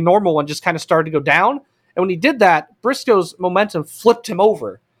just going to be a normal one, just kind of started to go down. And when he did that, Briscoe's momentum flipped him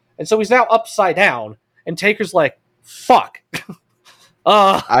over. And so he's now upside down. And Taker's like, fuck.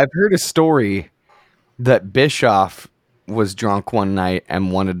 I've heard a story that Bischoff was drunk one night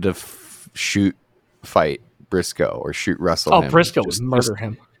and wanted to fight Briscoe or shoot wrestle him. Oh, Briscoe would murder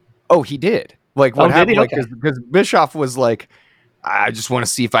him. Oh, he did. Like, what happened? Did he? Okay. Because Bischoff was like, I just want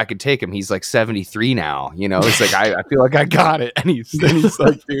to see if I could take him. He's like 73 now, you know. It's like I feel like I got it, and he's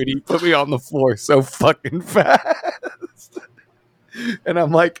like, dude, he put me on the floor so fucking fast. And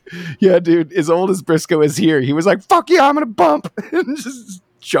I'm like, yeah, dude, as old as Briscoe is here, he was like, fuck yeah, I'm gonna bump, and just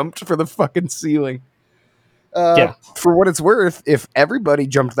jumped for the fucking ceiling. For what it's worth, if everybody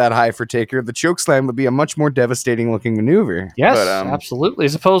jumped that high for Taker, the chokeslam would be a much more devastating looking maneuver. Yes, absolutely.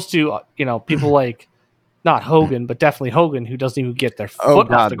 As opposed to people like not Hogan, but definitely Hogan, who doesn't even get their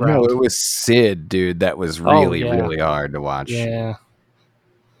foot off the ground. No, it was Sid, dude. That was really hard to watch. Yeah.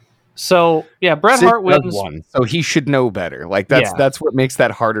 So Bret Sid Hart wins. Won, so he should know better. Like that's what makes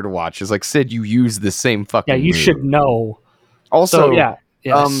that harder to watch. Is like, Sid, you use the same fucking. Yeah, you move. should know. Also,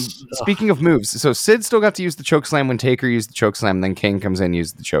 Yes. Speaking of moves, so Sid still got to use the chokeslam when Taker used the chokeslam, then King comes in and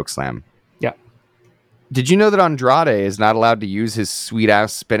used the chokeslam. Yeah. Did you know that Andrade is not allowed to use his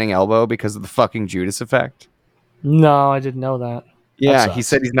sweet-ass spinning elbow because of the fucking Judas effect? No, I didn't know that. Yeah, he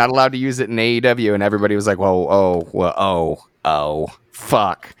said he's not allowed to use it in AEW, and everybody was like,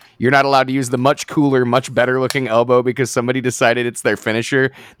 fuck. You're not allowed to use the much cooler, much better-looking elbow because somebody decided it's their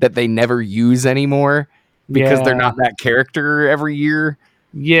finisher that they never use anymore because they're not that character every year.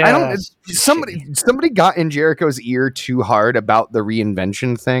 Yeah. Somebody got in Jericho's ear too hard about the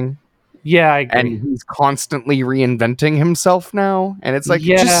reinvention thing. Yeah, I agree. And he's constantly reinventing himself now. And it's like,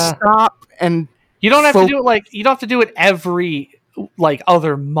 just stop. And you don't have to do it you don't have to do it every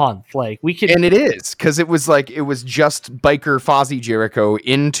other month. Like, we could. And it is, because it was just biker Fozzy Jericho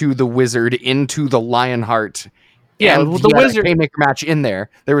into the Wizard, into the Lionheart. Yeah, the Wizard Painmaker match in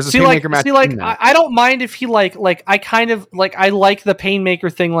there. There was a Painmaker match. I don't mind if he I kind of I like the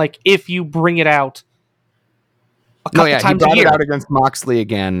Painmaker thing. Like, if you bring it out a couple times he brought a year. It out against Moxley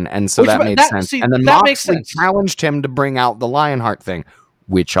again, and so that made sense. And then Moxley challenged him to bring out the Lionheart thing,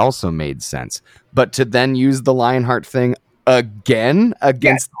 which also made sense. But to then use the Lionheart thing again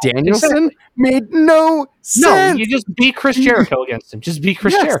against Danielson exactly. made no sense. No, you just beat Chris Jericho against him. Just beat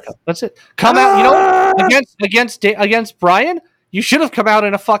Chris Jericho. That's it. Come out. Against Brian, you should have come out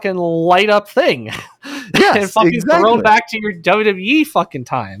in a fucking light up thing. Yes, and fucking exactly. thrown back to your WWE fucking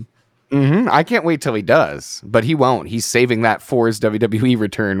time. I can't wait till he does, but he won't. He's saving that for his WWE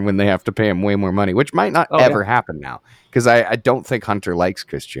return when they have to pay him way more money, which might not ever happen now, because I don't think Hunter likes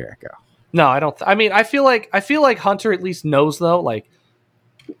Chris Jericho. No, I don't. I feel like Hunter at least knows though, like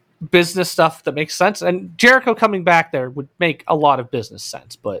business stuff that makes sense, and Jericho coming back there would make a lot of business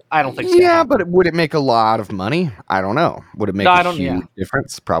sense, but I don't think so. Yeah, but would it make a lot of money? I don't know. Would it make a huge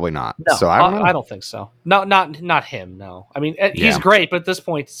difference? Probably not. No, so I don't know. I don't think so. No, not him. No, I mean he's great, but at this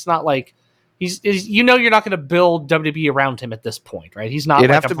point, it's not like he's you're not going to build WWE around him at this point, right? He's not.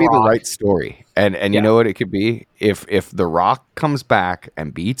 It'd like have to be the right story, and you know what it could be if The Rock comes back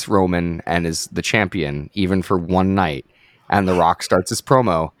and beats Roman and is the champion even for one night, and The Rock starts his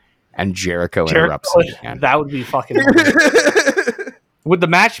promo. And Jericho interrupts him again. That would be fucking Would the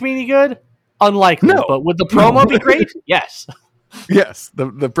match be any good? Unlikely. No. But would the promo be great? Yes. Yes, the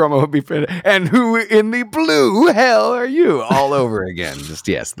promo would be fit. And who in the blue hell are you? All over again. Just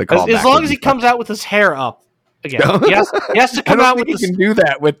the callback. As long as he comes out with his hair up again. He has to come out with he can do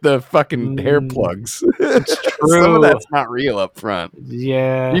that with the fucking hair plugs. It's true. Some of that's not real up front.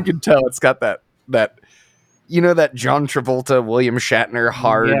 Yeah. You can tell it's got that that John Travolta, William Shatner,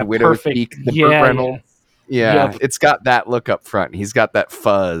 hard widow peak, the Burt Reynolds. Yeah, it's got that look up front. He's got that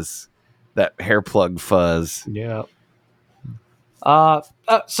fuzz, that hair plug fuzz. Yeah. Bret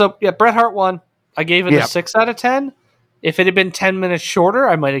Hart won. I gave it a 6 out of 10. If it had been 10 minutes shorter,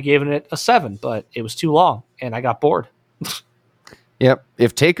 I might have given it a 7, but it was too long, and I got bored. Yep.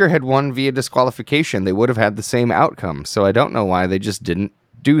 If Taker had won via disqualification, they would have had the same outcome. So I don't know why they just didn't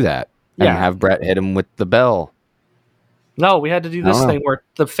do that. And have Bret hit him with the bell. No, we had to do this thing where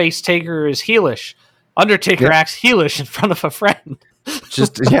the face Taker is heelish. Undertaker acts heelish in front of a friend.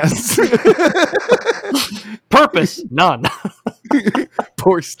 Yes. Purpose, none.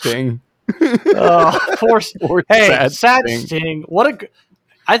 Poor Sting. Poor sad Sting.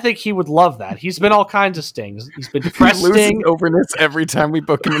 I think he would love that. He's been all kinds of Stings. He's been depressed Sting. Overness every time we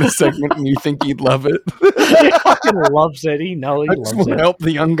book him in a segment, and you think he'd love it. He fucking loves it. He loves it. Help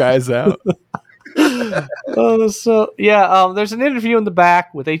the young guys out. There's an interview in the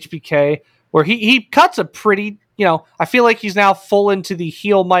back with HBK where he cuts a pretty, I feel like he's now full into the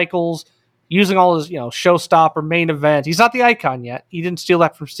heel Michaels, using all his, showstopper main event. He's not the icon yet. He didn't steal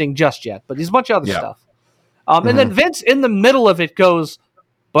that from Sting just yet, but he's a bunch of other stuff. And then Vince in the middle of it goes,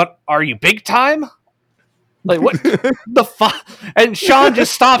 "But are you big time?" Like, what the fuck? And Sean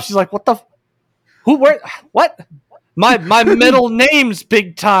just stops. He's like, "What the? Who? Where? What? My middle name's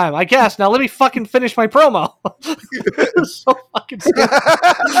Big Time, I guess. Now let me fucking finish my promo." It was so fucking stupid.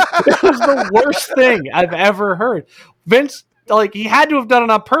 It was the worst thing I've ever heard. Vince, he had to have done it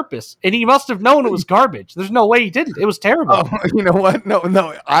on purpose, and he must have known it was garbage. There's no way he didn't. It was terrible. Oh, you know what?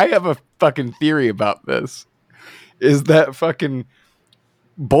 No. I have a fucking theory about this. Is that fucking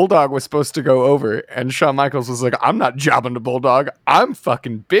Bulldog was supposed to go over, and Shawn Michaels was like, "I'm not jobbing to Bulldog. I'm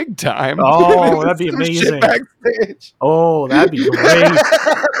fucking Big Time." Oh, that'd be amazing. Oh, that'd be great.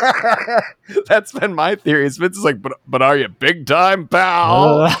 That's been my theory. Vince is like, but are you Big Time,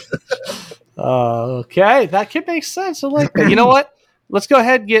 pal? Okay, that could make sense. I like that. You know what? Let's go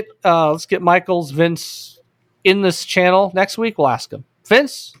ahead and get Michaels, Vince in this channel next week. We'll ask him.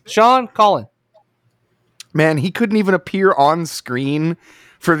 Vince, Sean, Colin. Man, he couldn't even appear on screen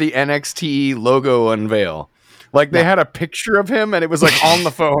for the NXT logo unveil. Like, they had a picture of him, and it was, on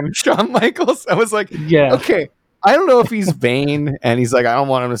the phone. Shawn Michaels. I was like, okay, I don't know if he's vain, and he's like, I don't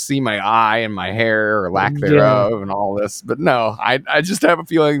want him to see my eye and my hair or lack thereof and all this. But no, I just have a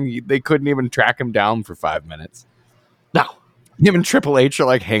feeling they couldn't even track him down for 5 minutes. No. Him and Triple H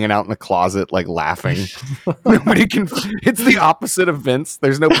are hanging out in the closet, laughing. Nobody can. It's the opposite of Vince.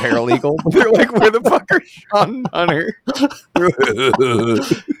 There's no paralegal. They're like, where the fuck are Sean Hunter?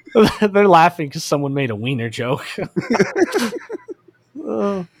 They're laughing because someone made a wiener joke.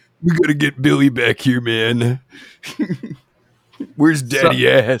 We gotta get Billy back here, man. Where's Daddy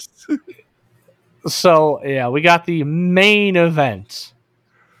Ass? So we got the main event,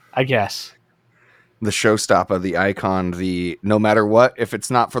 I guess. The showstopper, the icon, the no matter what, if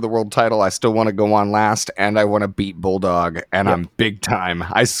it's not for the world title, I still want to go on last, and I want to beat Bulldog, and I'm Big Time.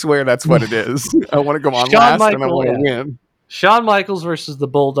 I swear that's what it is. I want to go on last, and I want to win. Shawn Michaels versus the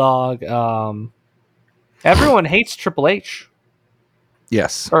Bulldog. Everyone hates Triple H.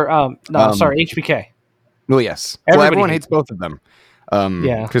 Yes. Or, sorry, HBK. Well, yes. Everyone hates both of them.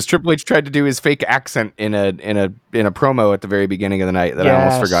 Yeah. Because Triple H tried to do his fake accent in a promo at the very beginning of the night that I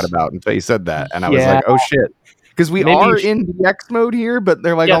almost forgot about until you said that, and I was like, oh shit. Because we Maybe are in DX mode here, but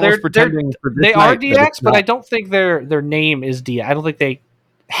they're like yeah, almost pretending for this they are night that it's DX, but not. I don't think their name is DX. I don't think they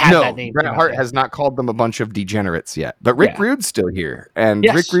had that name. Bret Hart has not called them a bunch of degenerates yet. But Rick Rude's still here, and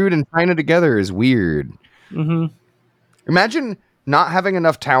Rick Rude and China together is weird. Mm-hmm. Imagine not having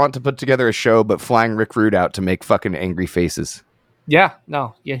enough talent to put together a show, but flying Rick Rude out to make fucking angry faces. Yeah,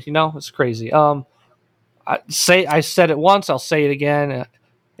 no, yeah, it's crazy. I said it once, I'll say it again.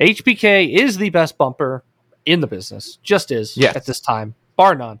 HBK is the best bumper in the business, just is at this time,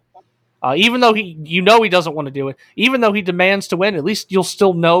 bar none. Even though he doesn't want to do it, even though he demands to win, at least you'll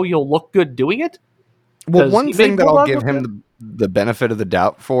still know you'll look good doing it. Well, one thing that I'll give him the benefit of the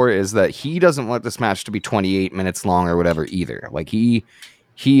doubt for is that he doesn't want this match to be 28 minutes long or whatever either. Like he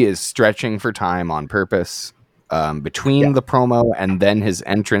is stretching for time on purpose between the promo and then his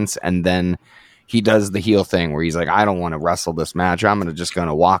entrance, and then he does the heel thing where he's like, I don't want to wrestle this match. I'm just going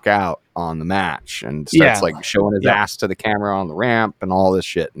to walk out on the match, and starts like showing his ass to the camera on the ramp and all this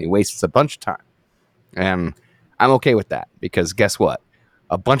shit. And he wastes a bunch of time. And I'm okay with that because guess what?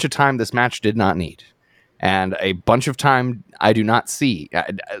 A bunch of time this match did not need. And a bunch of time I do not see.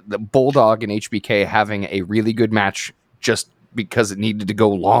 The Bulldog and HBK having a really good match just because it needed to go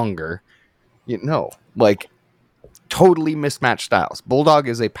longer. Like totally mismatched styles. Bulldog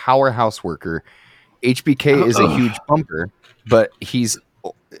is a powerhouse worker. HBK is a huge bumper, but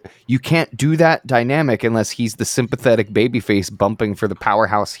you can't do that dynamic unless he's the sympathetic babyface bumping for the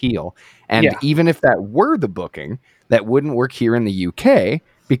powerhouse heel. And even if that were the booking, that wouldn't work here in the UK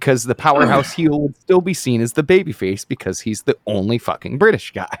because the powerhouse heel would still be seen as the babyface because he's the only fucking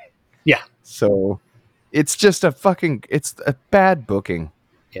British guy. Yeah. So it's just it's a bad booking.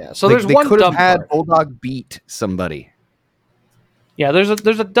 Yeah. So there's one could dumb have had part. Bulldog beat somebody. Yeah, there's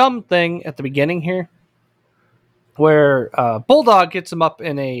a dumb thing at the beginning here where Bulldog gets him up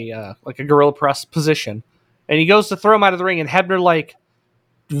in a gorilla press position, and he goes to throw him out of the ring, and Hebner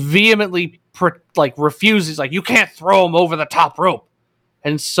vehemently refuses, like, you can't throw him over the top rope.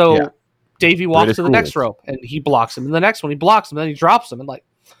 And so Davey walks to the next rope, and he blocks him. And the next one, he blocks him, and then he drops him. And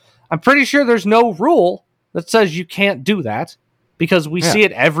I'm pretty sure there's no rule that says you can't do that because we see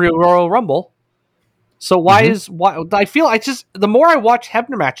it every Royal Rumble. So why I feel the more I watch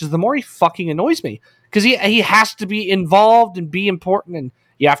Hebner matches, the more he fucking annoys me because he has to be involved and be important, and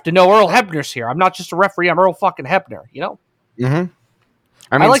you have to know Earl Hebner's here. I'm not just a referee. I'm Earl fucking Hebner. Mm-hmm.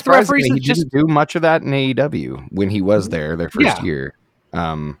 I mean, like the referees he didn't do much of that in AEW when he was their first year.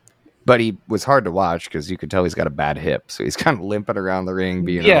 But he was hard to watch because you could tell he's got a bad hip, so he's kind of limping around the ring,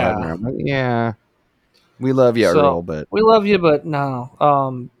 being Earl Hebner. I'm like, we love you, Earl, but we love you, but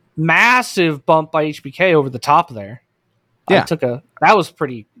no. Massive bump by HBK over the top there. Yeah, that was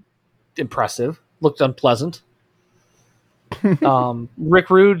pretty impressive. Looked unpleasant. Rick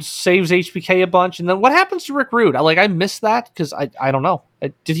Rude saves HBK a bunch, and then what happens to Rick Rude? I missed that because I don't know.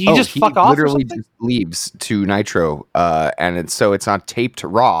 Did he just fuck off? Literally just leaves to Nitro, and it's on taped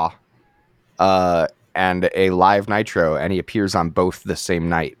Raw, and a live Nitro, and he appears on both the same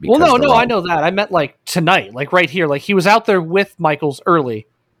night. Well, no, I know that. I meant tonight, right here. He was out there with Michaels early.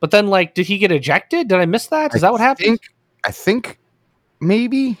 But then, did he get ejected? Did I miss that? Is that what happened? I think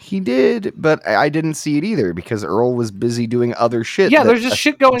maybe he did, but I didn't see it either because Earl was busy doing other shit. Yeah, there's just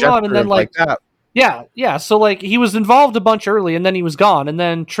shit going on, and then that. Yeah. So he was involved a bunch early, and then he was gone, and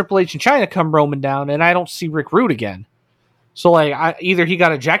then Triple H and China come roaming down, and I don't see Rick Rude again. So either he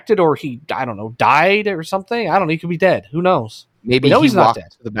got ejected or he died or something. I don't know. He could be dead. Who knows? Maybe he's not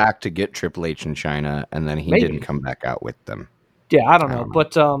dead. To the back to get Triple H and China, and then he didn't come back out with them. Yeah, I don't know.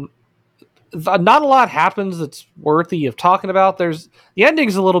 But not a lot happens that's worthy of talking about. The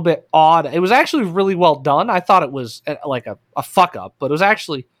ending's a little bit odd. It was actually really well done. I thought it was a fuck up, but it was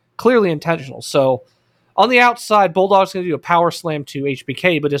actually clearly intentional. So on the outside, Bulldog's going to do a power slam to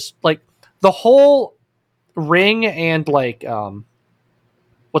HBK, but it's the whole ring and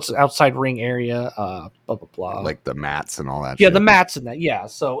what's the outside ring area? Blah blah blah. Like the mats and all that. Yeah, the mats and that. Yeah,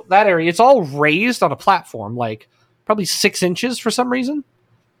 so that area, it's all raised on a platform, probably 6 inches for some reason.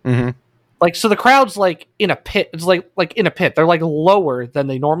 Mm-hmm. So the crowd's in a pit. It's like in a pit. They're lower than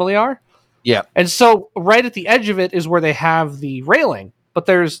they normally are. Yeah. And so right at the edge of it is where they have the railing, but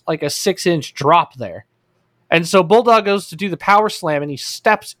there's a 6-inch drop there. And so Bulldog goes to do the power slam and he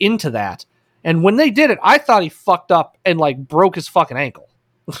steps into that. And when they did it, I thought he fucked up and broke his fucking ankle.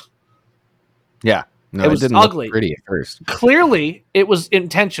 Yeah. No, it was didn't ugly. Look pretty at first. Clearly, it was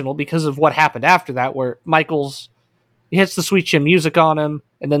intentional because of what happened after that, where Michaels hits the Sweet Chin Music on him,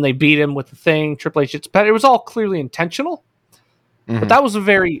 and then they beat him with the thing. Triple H hits pet. It was all clearly intentional. But that was a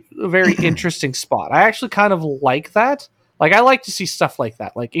very interesting spot. I actually kind of like that. Like, I like to see stuff like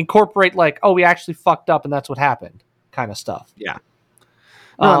that. Like, incorporate, like, oh, we actually fucked up and that's what happened kind of stuff. Yeah.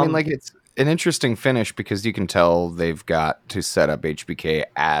 No, I mean, like, it's an interesting finish because you can tell they've got to set up HBK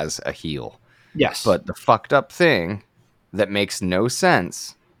as a heel. Yes. But the fucked up thing that makes no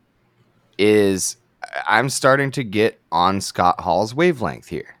sense is I'm starting to get on Scott Hall's wavelength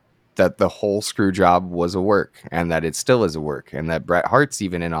here. That the whole screw job was a work, and that it still is a work, and that Bret Hart's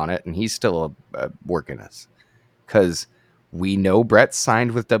even in on it, and he's still working us. Because we know Bret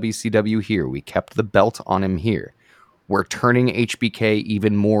signed with WCW here. We kept the belt on him here. We're turning HBK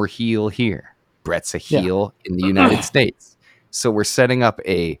even more heel here. Bret's a heel in the United States. So we're setting up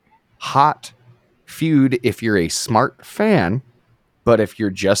a hot feud if you're a smart fan, but if you're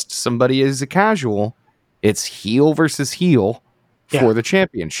just somebody as a casual, it's heel versus heel for the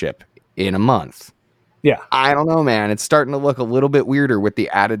championship in a month. Yeah. I don't know, man. It's starting to look a little bit weirder with the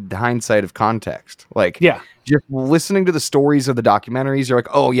added hindsight of context. Like, just listening to the stories of the documentaries, you're like,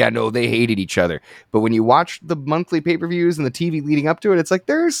 oh, yeah, no, they hated each other. But when you watch the monthly pay-per-views and the TV leading up to it, it's like,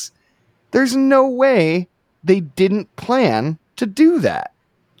 there's no way they didn't plan to do that.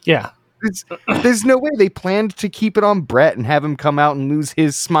 Yeah. There's no way they planned to keep it on Bret and have him come out and lose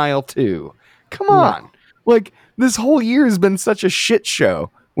his smile, too. Come on. No. Like, this whole year has been such a shit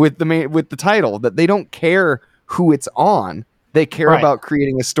show with the title that they don't care who it's on. They care about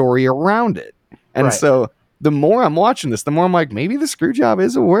creating a story around it. And so the more I'm watching this, the more I'm like, maybe the screw job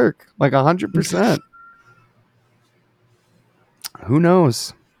is a work. Like 100%. Who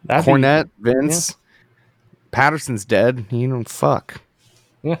knows? Cornette, Vince, Patterson's dead. You know, fuck.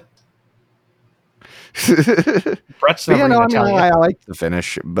 Yeah. Brett's never I liked the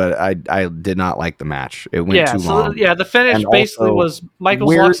finish, but I did not like the match. It went too long. The finish and basically was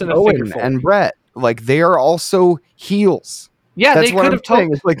Michaels locks in a figure four. And Bret, like, they are also heels. Yeah, that's they could have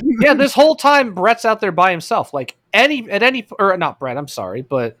told. Like, this whole time Bret's out there by himself. Like not Bret. I'm sorry,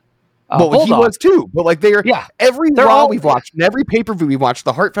 but well, he was too. But like every Raw we've watched and every pay-per-view we've watched,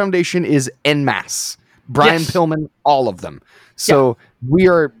 the Hart Foundation is en masse. Brian Pillman, all of them. So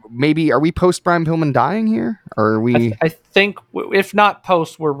are we post Brian Pillman dying here? Or are we? I think if not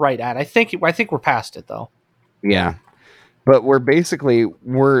post, we're right at. I think we're past it though. Yeah, but we're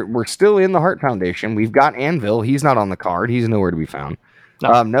still in the Hart Foundation. We've got Anvil. He's not on the card. He's nowhere to be found.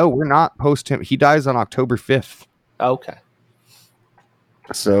 No, we're not post him. He dies on October 5th. Okay.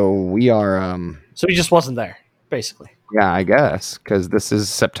 So we are. So he just wasn't there, basically. Yeah, I guess, because this is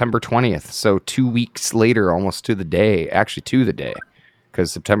September 20th. So 2 weeks later, almost to the day. Actually, to the day. Because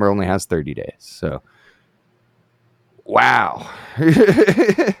September only has 30 days. So, wow.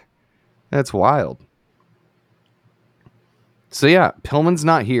 That's wild. So, yeah, Pillman's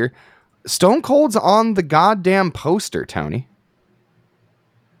not here. Stone Cold's on the goddamn poster, Tony.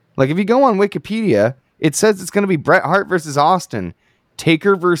 Like, if you go on Wikipedia, it says it's going to be Bret Hart versus Austin,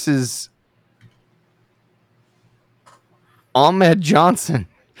 Taker versus Ahmed Johnson.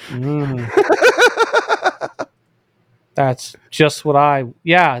 That's just what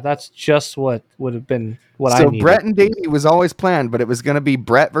that's just what would have been what I needed. So Bret and Davey was always planned, but it was going to be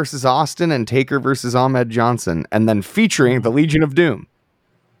Bret versus Austin and Taker versus Ahmed Johnson, and then featuring the Legion of Doom.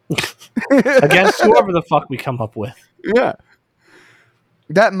 Against whoever the fuck we come up with. Yeah.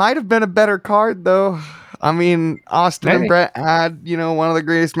 That might have been a better card, though. I mean, Austin and Bret had, one of the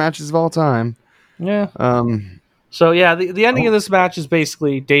greatest matches of all time. Yeah. So, the ending of this match is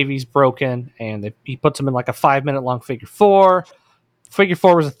basically Davey's broken, and he puts him in like a 5-minute long figure four. Figure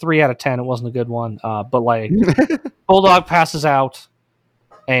four was a 3 out of 10. It wasn't a good one. But like, Bulldog passes out,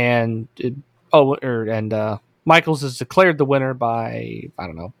 and Michaels is declared the winner by, I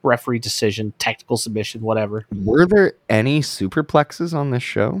don't know, referee decision, technical submission, whatever. Were there any superplexes on this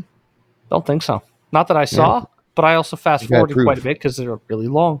show? Don't think so. Not that I saw, but I also fast forwarded quite a bit because they're really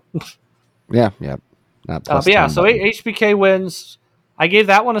long. Yeah. So HBK wins. I gave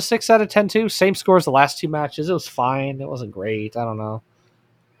that one a 6 out of 10 too. Same score as the last two matches. It was fine. It wasn't great. I don't know.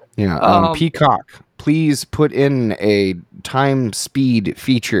 Yeah. Peacock, please put in a time speed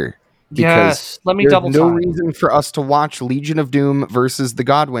feature. Yes. Let me double time. There's no reason for us to watch Legion of Doom versus the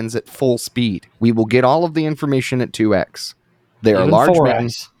Godwins at full speed. We will get all of the information at 2x. They are large men.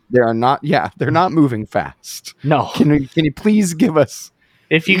 They are not. Yeah, they're not moving fast. No. Can you please give us?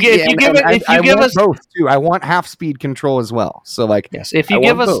 If you give us both too, I want half speed control as well. So like, yes, if you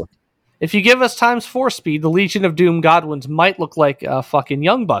give us times 4 speed, the Legion of Doom Godwins might look like a fucking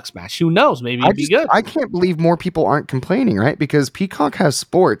Young Bucks match. Who knows? Maybe it'd be good. I can't believe more people aren't complaining, right? Because Peacock has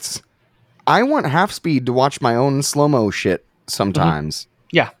sports. I want half speed to watch my own slow-mo shit sometimes.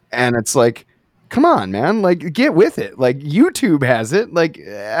 Mm-hmm. Yeah, and it's like, come on, man. Like, get with it. Like, YouTube has it. Like,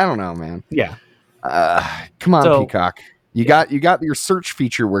 I don't know, man. Yeah. Come on, So, Peacock. You got your search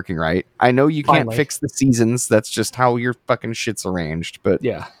feature working right. I know you can't Finally. fix the seasons. That's just how your fucking shit's arranged. But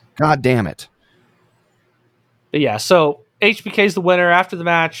yeah. god damn it. But yeah, so HBK's the winner. After the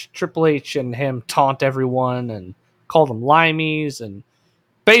match, Triple H and him taunt everyone and call them limeys, and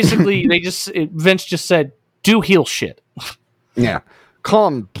basically Vince just said, "Do heel shit." Yeah. Call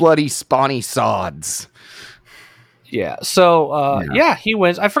them bloody spawny sods. Yeah. So he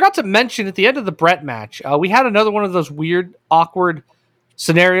wins. I forgot to mention at the end of the Brett match, we had another one of those weird, awkward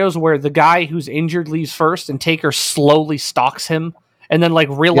scenarios where the guy who's injured leaves first, and Taker slowly stalks him, and then like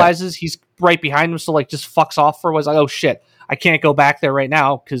realizes he's right behind him, so like just fucks off for a while. Like, oh shit, I can't go back there right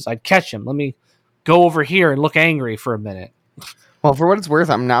now because I'd catch him. Let me go over here and look angry for a minute. Well, for what it's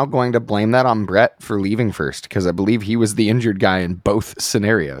worth, I'm now going to blame that on Brett for leaving first, because I believe he was the injured guy in both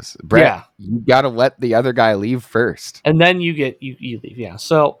scenarios. Brett, you got to let the other guy leave first. And then you leave. Yeah.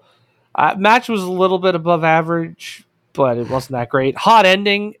 So match was a little bit above average, but it wasn't that great. Hot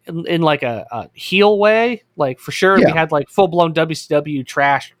ending in like a heel way, like for sure. Yeah. We had like full blown WCW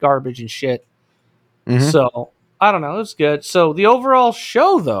trash, garbage, and shit. Mm-hmm. So I don't know. It was good. So the overall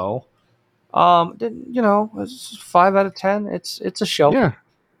show, though, it's 5 out of 10. It's a show. Yeah.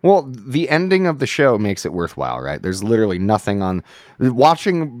 Well, the ending of the show makes it worthwhile, right? There's literally nothing on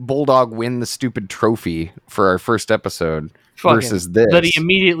watching Bulldog win the stupid trophy for our first episode versus this that he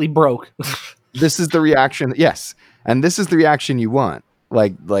immediately broke. This is the reaction. Yes. And this is the reaction you want.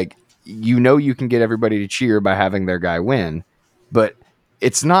 Like, you can get everybody to cheer by having their guy win, but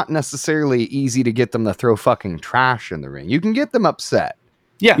it's not necessarily easy to get them to throw fucking trash in the ring. You can get them upset.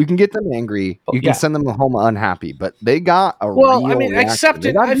 Yeah. You can get them angry. You can send them home unhappy, but they got a real reaction. Accept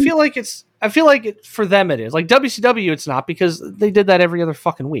it. I feel like it for them it is. Like WCW it's not, because they did that every other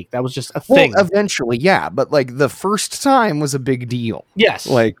fucking week. That was just a thing. Eventually, yeah, but like the first time was a big deal. Yes.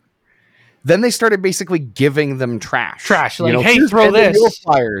 Like then they started basically giving them trash. Like, hey, throw this.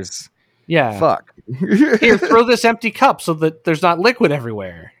 Flyers. Yeah. Fuck. Here, throw this empty cup so that there's not liquid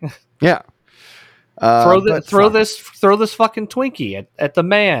everywhere. Yeah. Throw this fucking Twinkie at the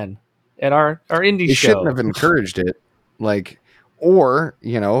man at our indie show. They shouldn't have encouraged it. Like, or,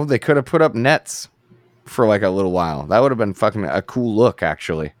 they could have put up nets for like a little while. That would have been fucking a cool look,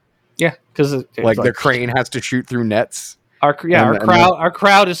 actually. Yeah, because like the crane has to shoot through nets. Our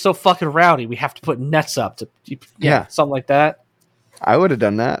crowd is so fucking rowdy. We have to put nets up to something like that. I would have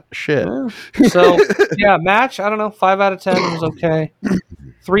done that. Shit. So match. I don't know. 5 out of 10 was okay.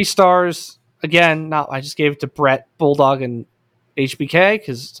 3 stars. Again, I just gave it to Brett, Bulldog, and HBK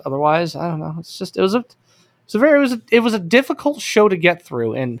because otherwise, I don't know. It's just it was a difficult show to get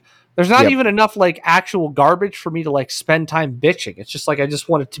through, and there's not even enough like actual garbage for me to like spend time bitching. It's just like I just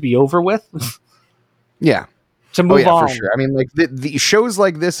want it to be over with. Yeah. To move on. For sure. I mean, like the shows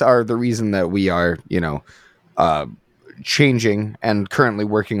like this are the reason that we are, changing and currently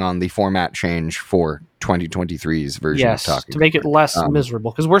working on the format change for 2023's version of Talking to make it less miserable,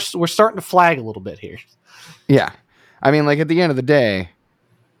 because we're starting to flag a little bit here. Yeah. I mean, like at the end of the day,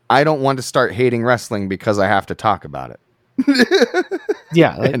 I don't want to start hating wrestling because I have to talk about it.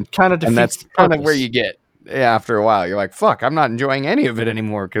 Yeah, and that's kind of where you get after a while. You're like, fuck, I'm not enjoying any of it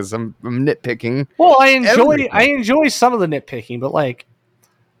anymore because I'm nitpicking. Well, I enjoy some of the nitpicking, but like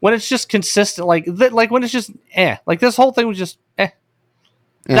when it's just consistent, like when it's just like this whole thing was just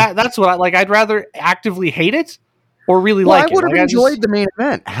Yeah. That's what I like. I'd rather actively hate it or really like it. I would have enjoyed the main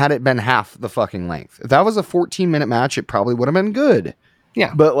event had it been half the fucking length. If that was a 14-minute match, it probably would have been good.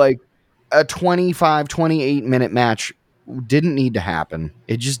 Yeah. But like a 25, 28-minute match didn't need to happen.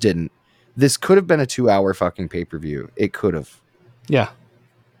 It just didn't. This could have been a 2-hour fucking pay-per-view. It could have. Yeah.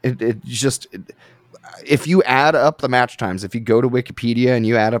 If you add up the match times, if you go to Wikipedia and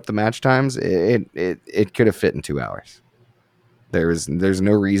you add up the match times, it could have fit in 2 hours. There's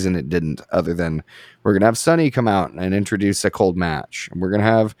no reason it didn't, other than we're gonna have Sonny come out and introduce a cold match. And we're gonna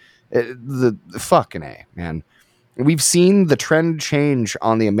have the fucking A, man. We've seen the trend change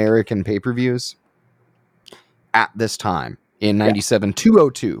on the American pay-per-views at this time in 97,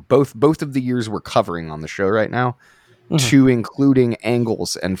 202. Both of the years we're covering on the show right now, to including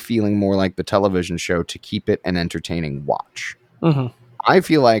angles and feeling more like the television show to keep it an entertaining watch. I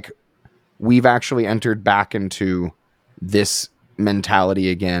feel like we've actually entered back into this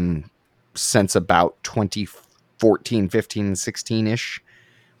mentality again since about 2014, 15, 16-ish,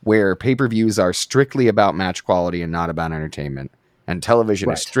 where pay-per-views are strictly about match quality and not about entertainment, and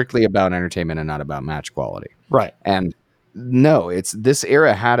television is strictly about entertainment and not about match quality. Right. And no, this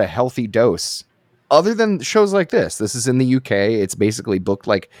era had a healthy dose other than shows like this is in the UK. It's basically booked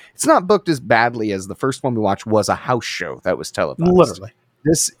like, it's not booked as badly as the first one we watched was a house show that was televised. Literally.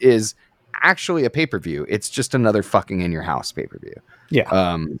 This is actually a pay-per-view. It's just another fucking in your house pay-per-view.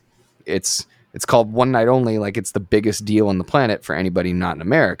 Yeah. It's called One Night Only, like it's the biggest deal on the planet for anybody not in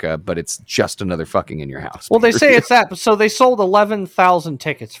America, but it's just another fucking in your house. Well, they say it's that. So they sold 11,000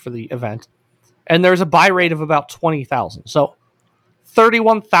 tickets for the event, and there's a buy rate of about 20,000. So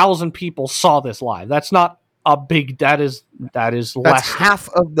 31,000 people saw this live. That's not a big. That is less. That's half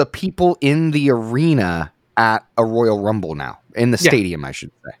of the people in the arena at a Royal Rumble now, in the stadium, I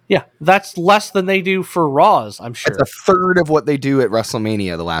should say. Yeah, that's less than they do for Raws, I'm sure. It's a third of what they do at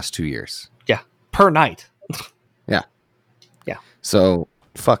WrestleMania the last 2 years. Yeah, per night. Yeah. Yeah. So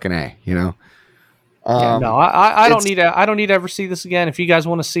fucking A, you know. No, I don't need to. I don't need to ever see this again. If you guys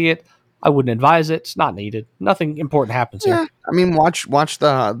want to see it, I wouldn't advise it. It's not needed. Nothing important happens here. I mean, watch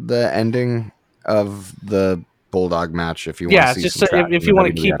the ending of the Bulldog match if you want to see. Just if you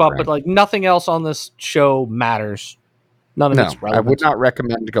want to keep up, but like nothing else on this show matters. None of it's relevant. I would not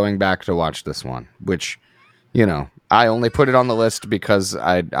recommend going back to watch this one, which, you know, I only put it on the list because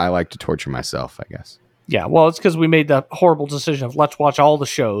I like to torture myself, I guess. Yeah, well, it's because we made the horrible decision of let's watch all the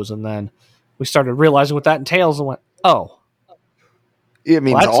shows, and then we started realizing what that entails and went, oh. It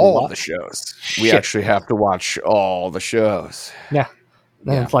means all of the shows. Shit. We actually have to watch all the shows. Yeah.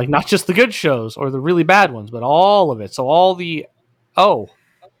 And it's like not just the good shows or the really bad ones, but all of it. So all the, well,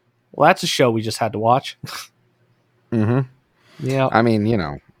 that's a show we just had to watch. Mm-hmm. Yeah. I mean, you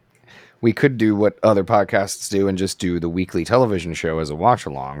know, we could do what other podcasts do and just do the weekly television show as a watch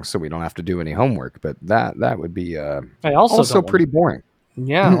along, so we don't have to do any homework. But that would be also pretty boring.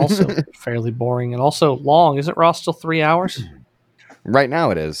 Yeah, also fairly boring and also long. Isn't Raw still 3 hours? Right now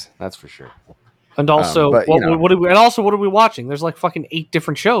it is. That's for sure. And also, what are we watching? There's like fucking 8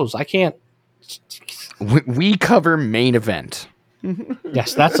 different shows. I can't. We cover main event.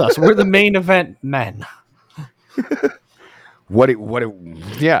 Yes, that's us. We're the main event men.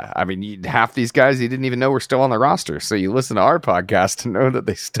 Yeah, I mean, half these guys you didn't even know were still on the roster, so you listen to our podcast to know that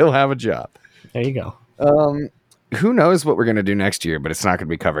they still have a job. There you go. Who knows what we're going to do next year, but it's not going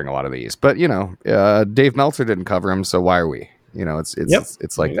to be covering a lot of these. But, you know, Dave Meltzer didn't cover them, so why are we? You know, it's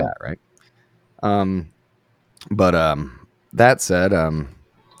like that, right? That said,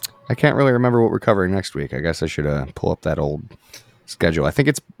 I can't really remember what we're covering next week. I guess I should pull up that old schedule. I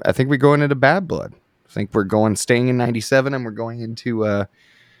think we're going into Bad Blood. I think we're staying in 97 and we're going into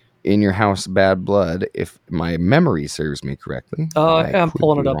In Your House Bad Blood, if my memory serves me correctly. I'm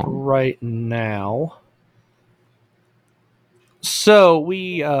pulling it up right now. So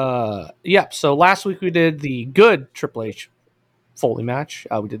so last week we did the good Triple H Foley match.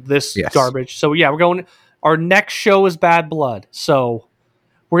 We did this garbage. So we're going, our next show is Bad Blood. So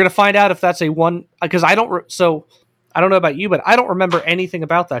we're going to find out if that's a one, because I don't know about you, but I don't remember anything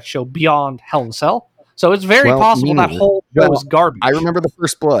about that show beyond Hell in a Cell. So it's very possible that whole show was garbage. I remember the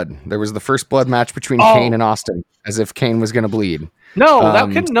First Blood. There was the First Blood match between Kane and Austin, as if Kane was going to that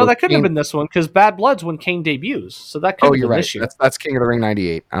couldn't have been this one, because Bad Blood's when Kane debuts. So that could have been this year. That's King of the Ring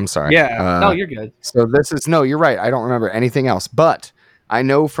 98. I'm sorry. Yeah, no, you're good. So you're right. I don't remember anything else, but I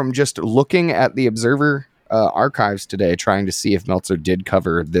know from just looking at the Observer archives today, trying to see if Meltzer did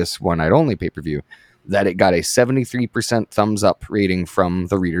cover this One Night Only pay-per-view, that it got a 73% thumbs up rating from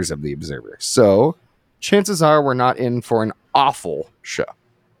the readers of the Observer. So chances are we're not in for an awful show.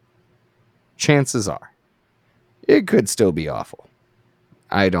 Chances are. It could still be awful.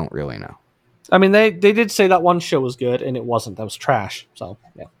 I don't really know. I mean, they did say that one show was good, and it wasn't. That was trash. So,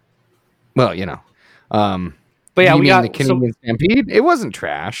 yeah. Well, you know. But yeah, we got the Canadian Stampede. It wasn't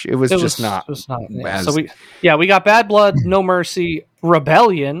trash. It was just not. It was not. Yeah. So we got Bad Blood, No Mercy,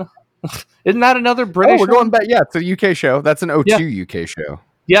 Rebellion. Isn't that another British? We're going back. Yeah, it's a UK show. That's an 02 UK show.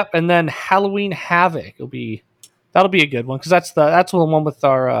 Yep, and then Halloween Havoc that'll be a good one, because that's the one with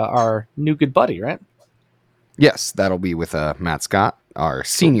our new good buddy, right? Yes, that'll be with Matt Scott, our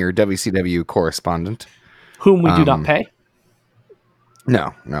senior WCW correspondent, whom we do not pay.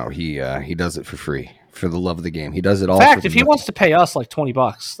 No, he does it for free, for the love of the game. He does it all. In fact, if he wants to pay us like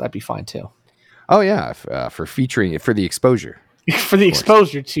 $20, that'd be fine too. Oh yeah, for featuring it, for the exposure. For the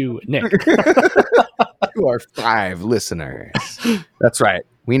exposure to Nick. To our 5 listeners. That's right.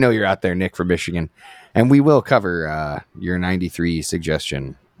 We know you're out there, Nick from Michigan. And we will cover your 93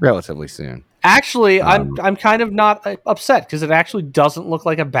 suggestion relatively soon. Actually, I'm kind of not upset, because it actually doesn't look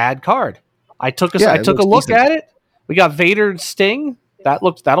like a bad card. I took a look at it. We got Vader and Sting.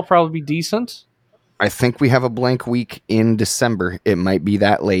 That'll probably be decent. I think we have a blank week in December. It might be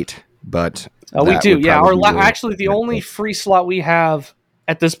that late, but we do. Yeah, actually the only free slot we have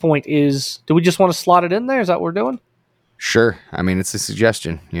at this point is, do we just want to slot it in there? Is that what we're doing? Sure. I mean, it's a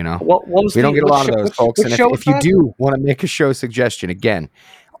suggestion, you know. What was We don't get a lot of those, folks. Which And show if you do want to make a show suggestion, again,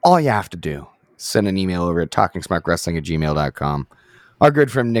 all you have to do, send an email over at talkingsmartwrestling@gmail.com. Our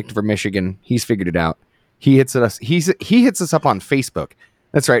good friend Nick from Michigan, he's figured it out. He hits us up on Facebook.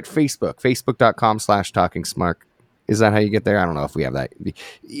 That's right, Facebook.com/talkingsmart. Is that how you get there? I don't know if we have that.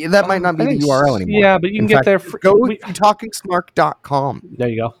 That might not be the URL anymore. Yeah, but you can get there. Go to talkingsmart.com. There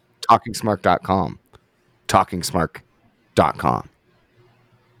you go. Talkingsmart.com. Talkingsmart.com.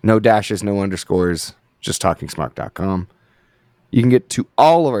 No dashes, no underscores, just talkingsmart.com. You can get to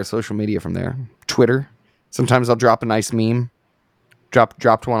all of our social media from there. Twitter. Sometimes I'll drop a nice meme.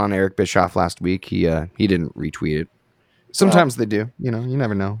 Dropped one on Eric Bischoff last week. He didn't retweet it. Sometimes they do. You know, you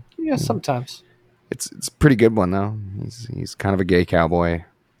never know. Yeah, sometimes. It's a pretty good one though. He's kind of a gay cowboy.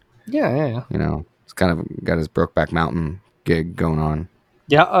 Yeah. You know, he's kind of got his Brokeback Mountain gig going on.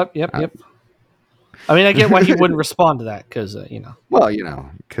 Yeah. Yep. I mean, I get why he wouldn't respond to that because you know. Well, you know,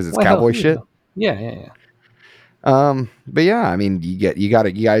 because it's cowboy shit. Know. Yeah. But yeah, I mean, you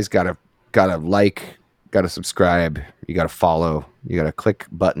guys gotta like, gotta subscribe, you gotta follow, you gotta click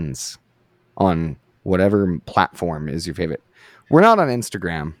buttons on whatever platform is your favorite. We're not on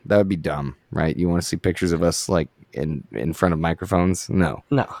Instagram. That would be dumb, right? You want to see pictures of us like in front of microphones? No.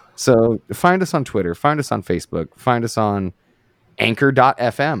 So find us on Twitter, find us on Facebook, find us on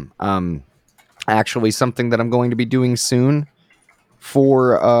anchor.fm. Actually, something that I'm going to be doing soon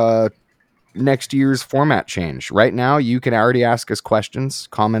for next year's format change. Right now, you can already ask us questions,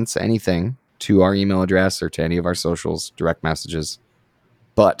 comments, anything to our email address or to any of our socials, direct messages.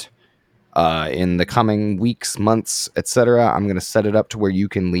 But in the coming weeks, months, etc., I'm going to set it up to where you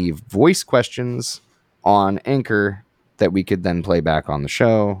can leave voice questions on Anchor that we could then play back on the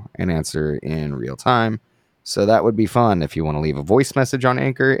show and answer in real time. So that would be fun. If you want to leave a voice message on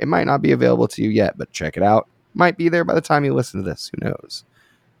Anchor, it might not be available to you yet, but check it out. Might be there by the time you listen to this. Who knows?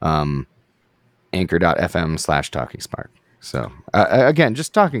 Anchor.fm/talkingsmart. So again,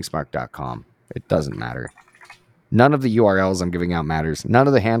 just talkingsmart.com. It doesn't matter. None of the URLs I'm giving out matters. None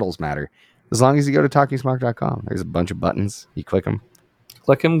of the handles matter. As long as you go to talkingsmart.com, there's a bunch of buttons. You click them.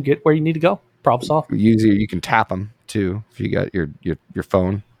 Get where you need to go. Problem solved. You can tap them too. If you got your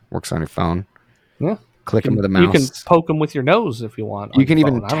phone, works on your phone. Yeah. Click them with a mouse. You can poke them with your nose if you want. You can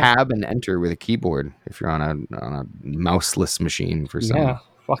even tab and enter with a keyboard if you're on a mouseless machine for some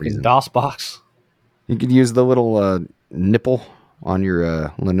fucking reason. DOS box. You could use the little nipple on your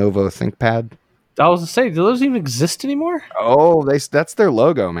Lenovo ThinkPad. I was to say, do those even exist anymore? Oh, that's their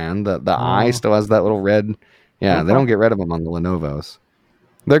logo, man. The eye still has that little red. Yeah, they don't get rid of them on the Lenovos.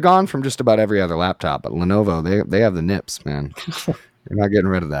 They're gone from just about every other laptop, but Lenovo, they have the nips, man. You're not getting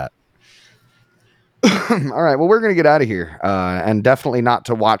rid of that. All right, well, we're going to get out of here, and definitely not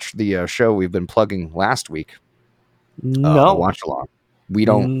to watch the show we've been plugging last week. No. Watch along. We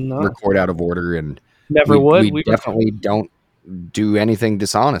don't record out of order, and never would. We definitely don't do anything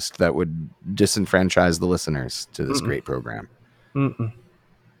dishonest that would disenfranchise the listeners to this great program. Mm-mm.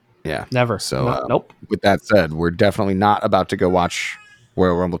 Yeah. Never. So, nope. With that said, we're definitely not about to go watch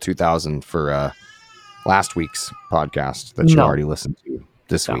Royal Rumble 2000 for last week's podcast that you already listened to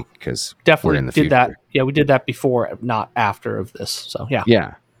this week, because definitely we're in the did future. that. Yeah, we did that before, not after of this. So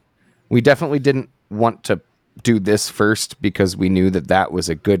yeah. We definitely didn't want to do this first because we knew that was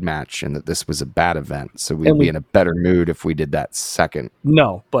a good match and that this was a bad event. So we'd be in a better mood if we did that second.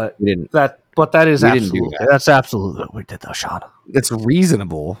 No, but we didn't. That is absolutely. Didn't do that. That's absolutely what we did, though, Sean. It's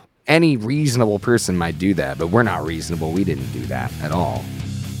reasonable. Any reasonable person might do that, but we're not reasonable. We didn't do that at all.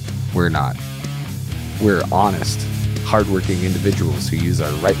 We're not. We're honest, hardworking individuals who use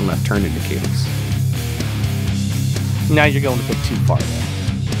our right and left turn indicators. Now you're going a bit too far there.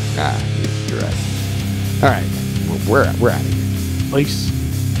 You're right. All right, we're out of here. Peace.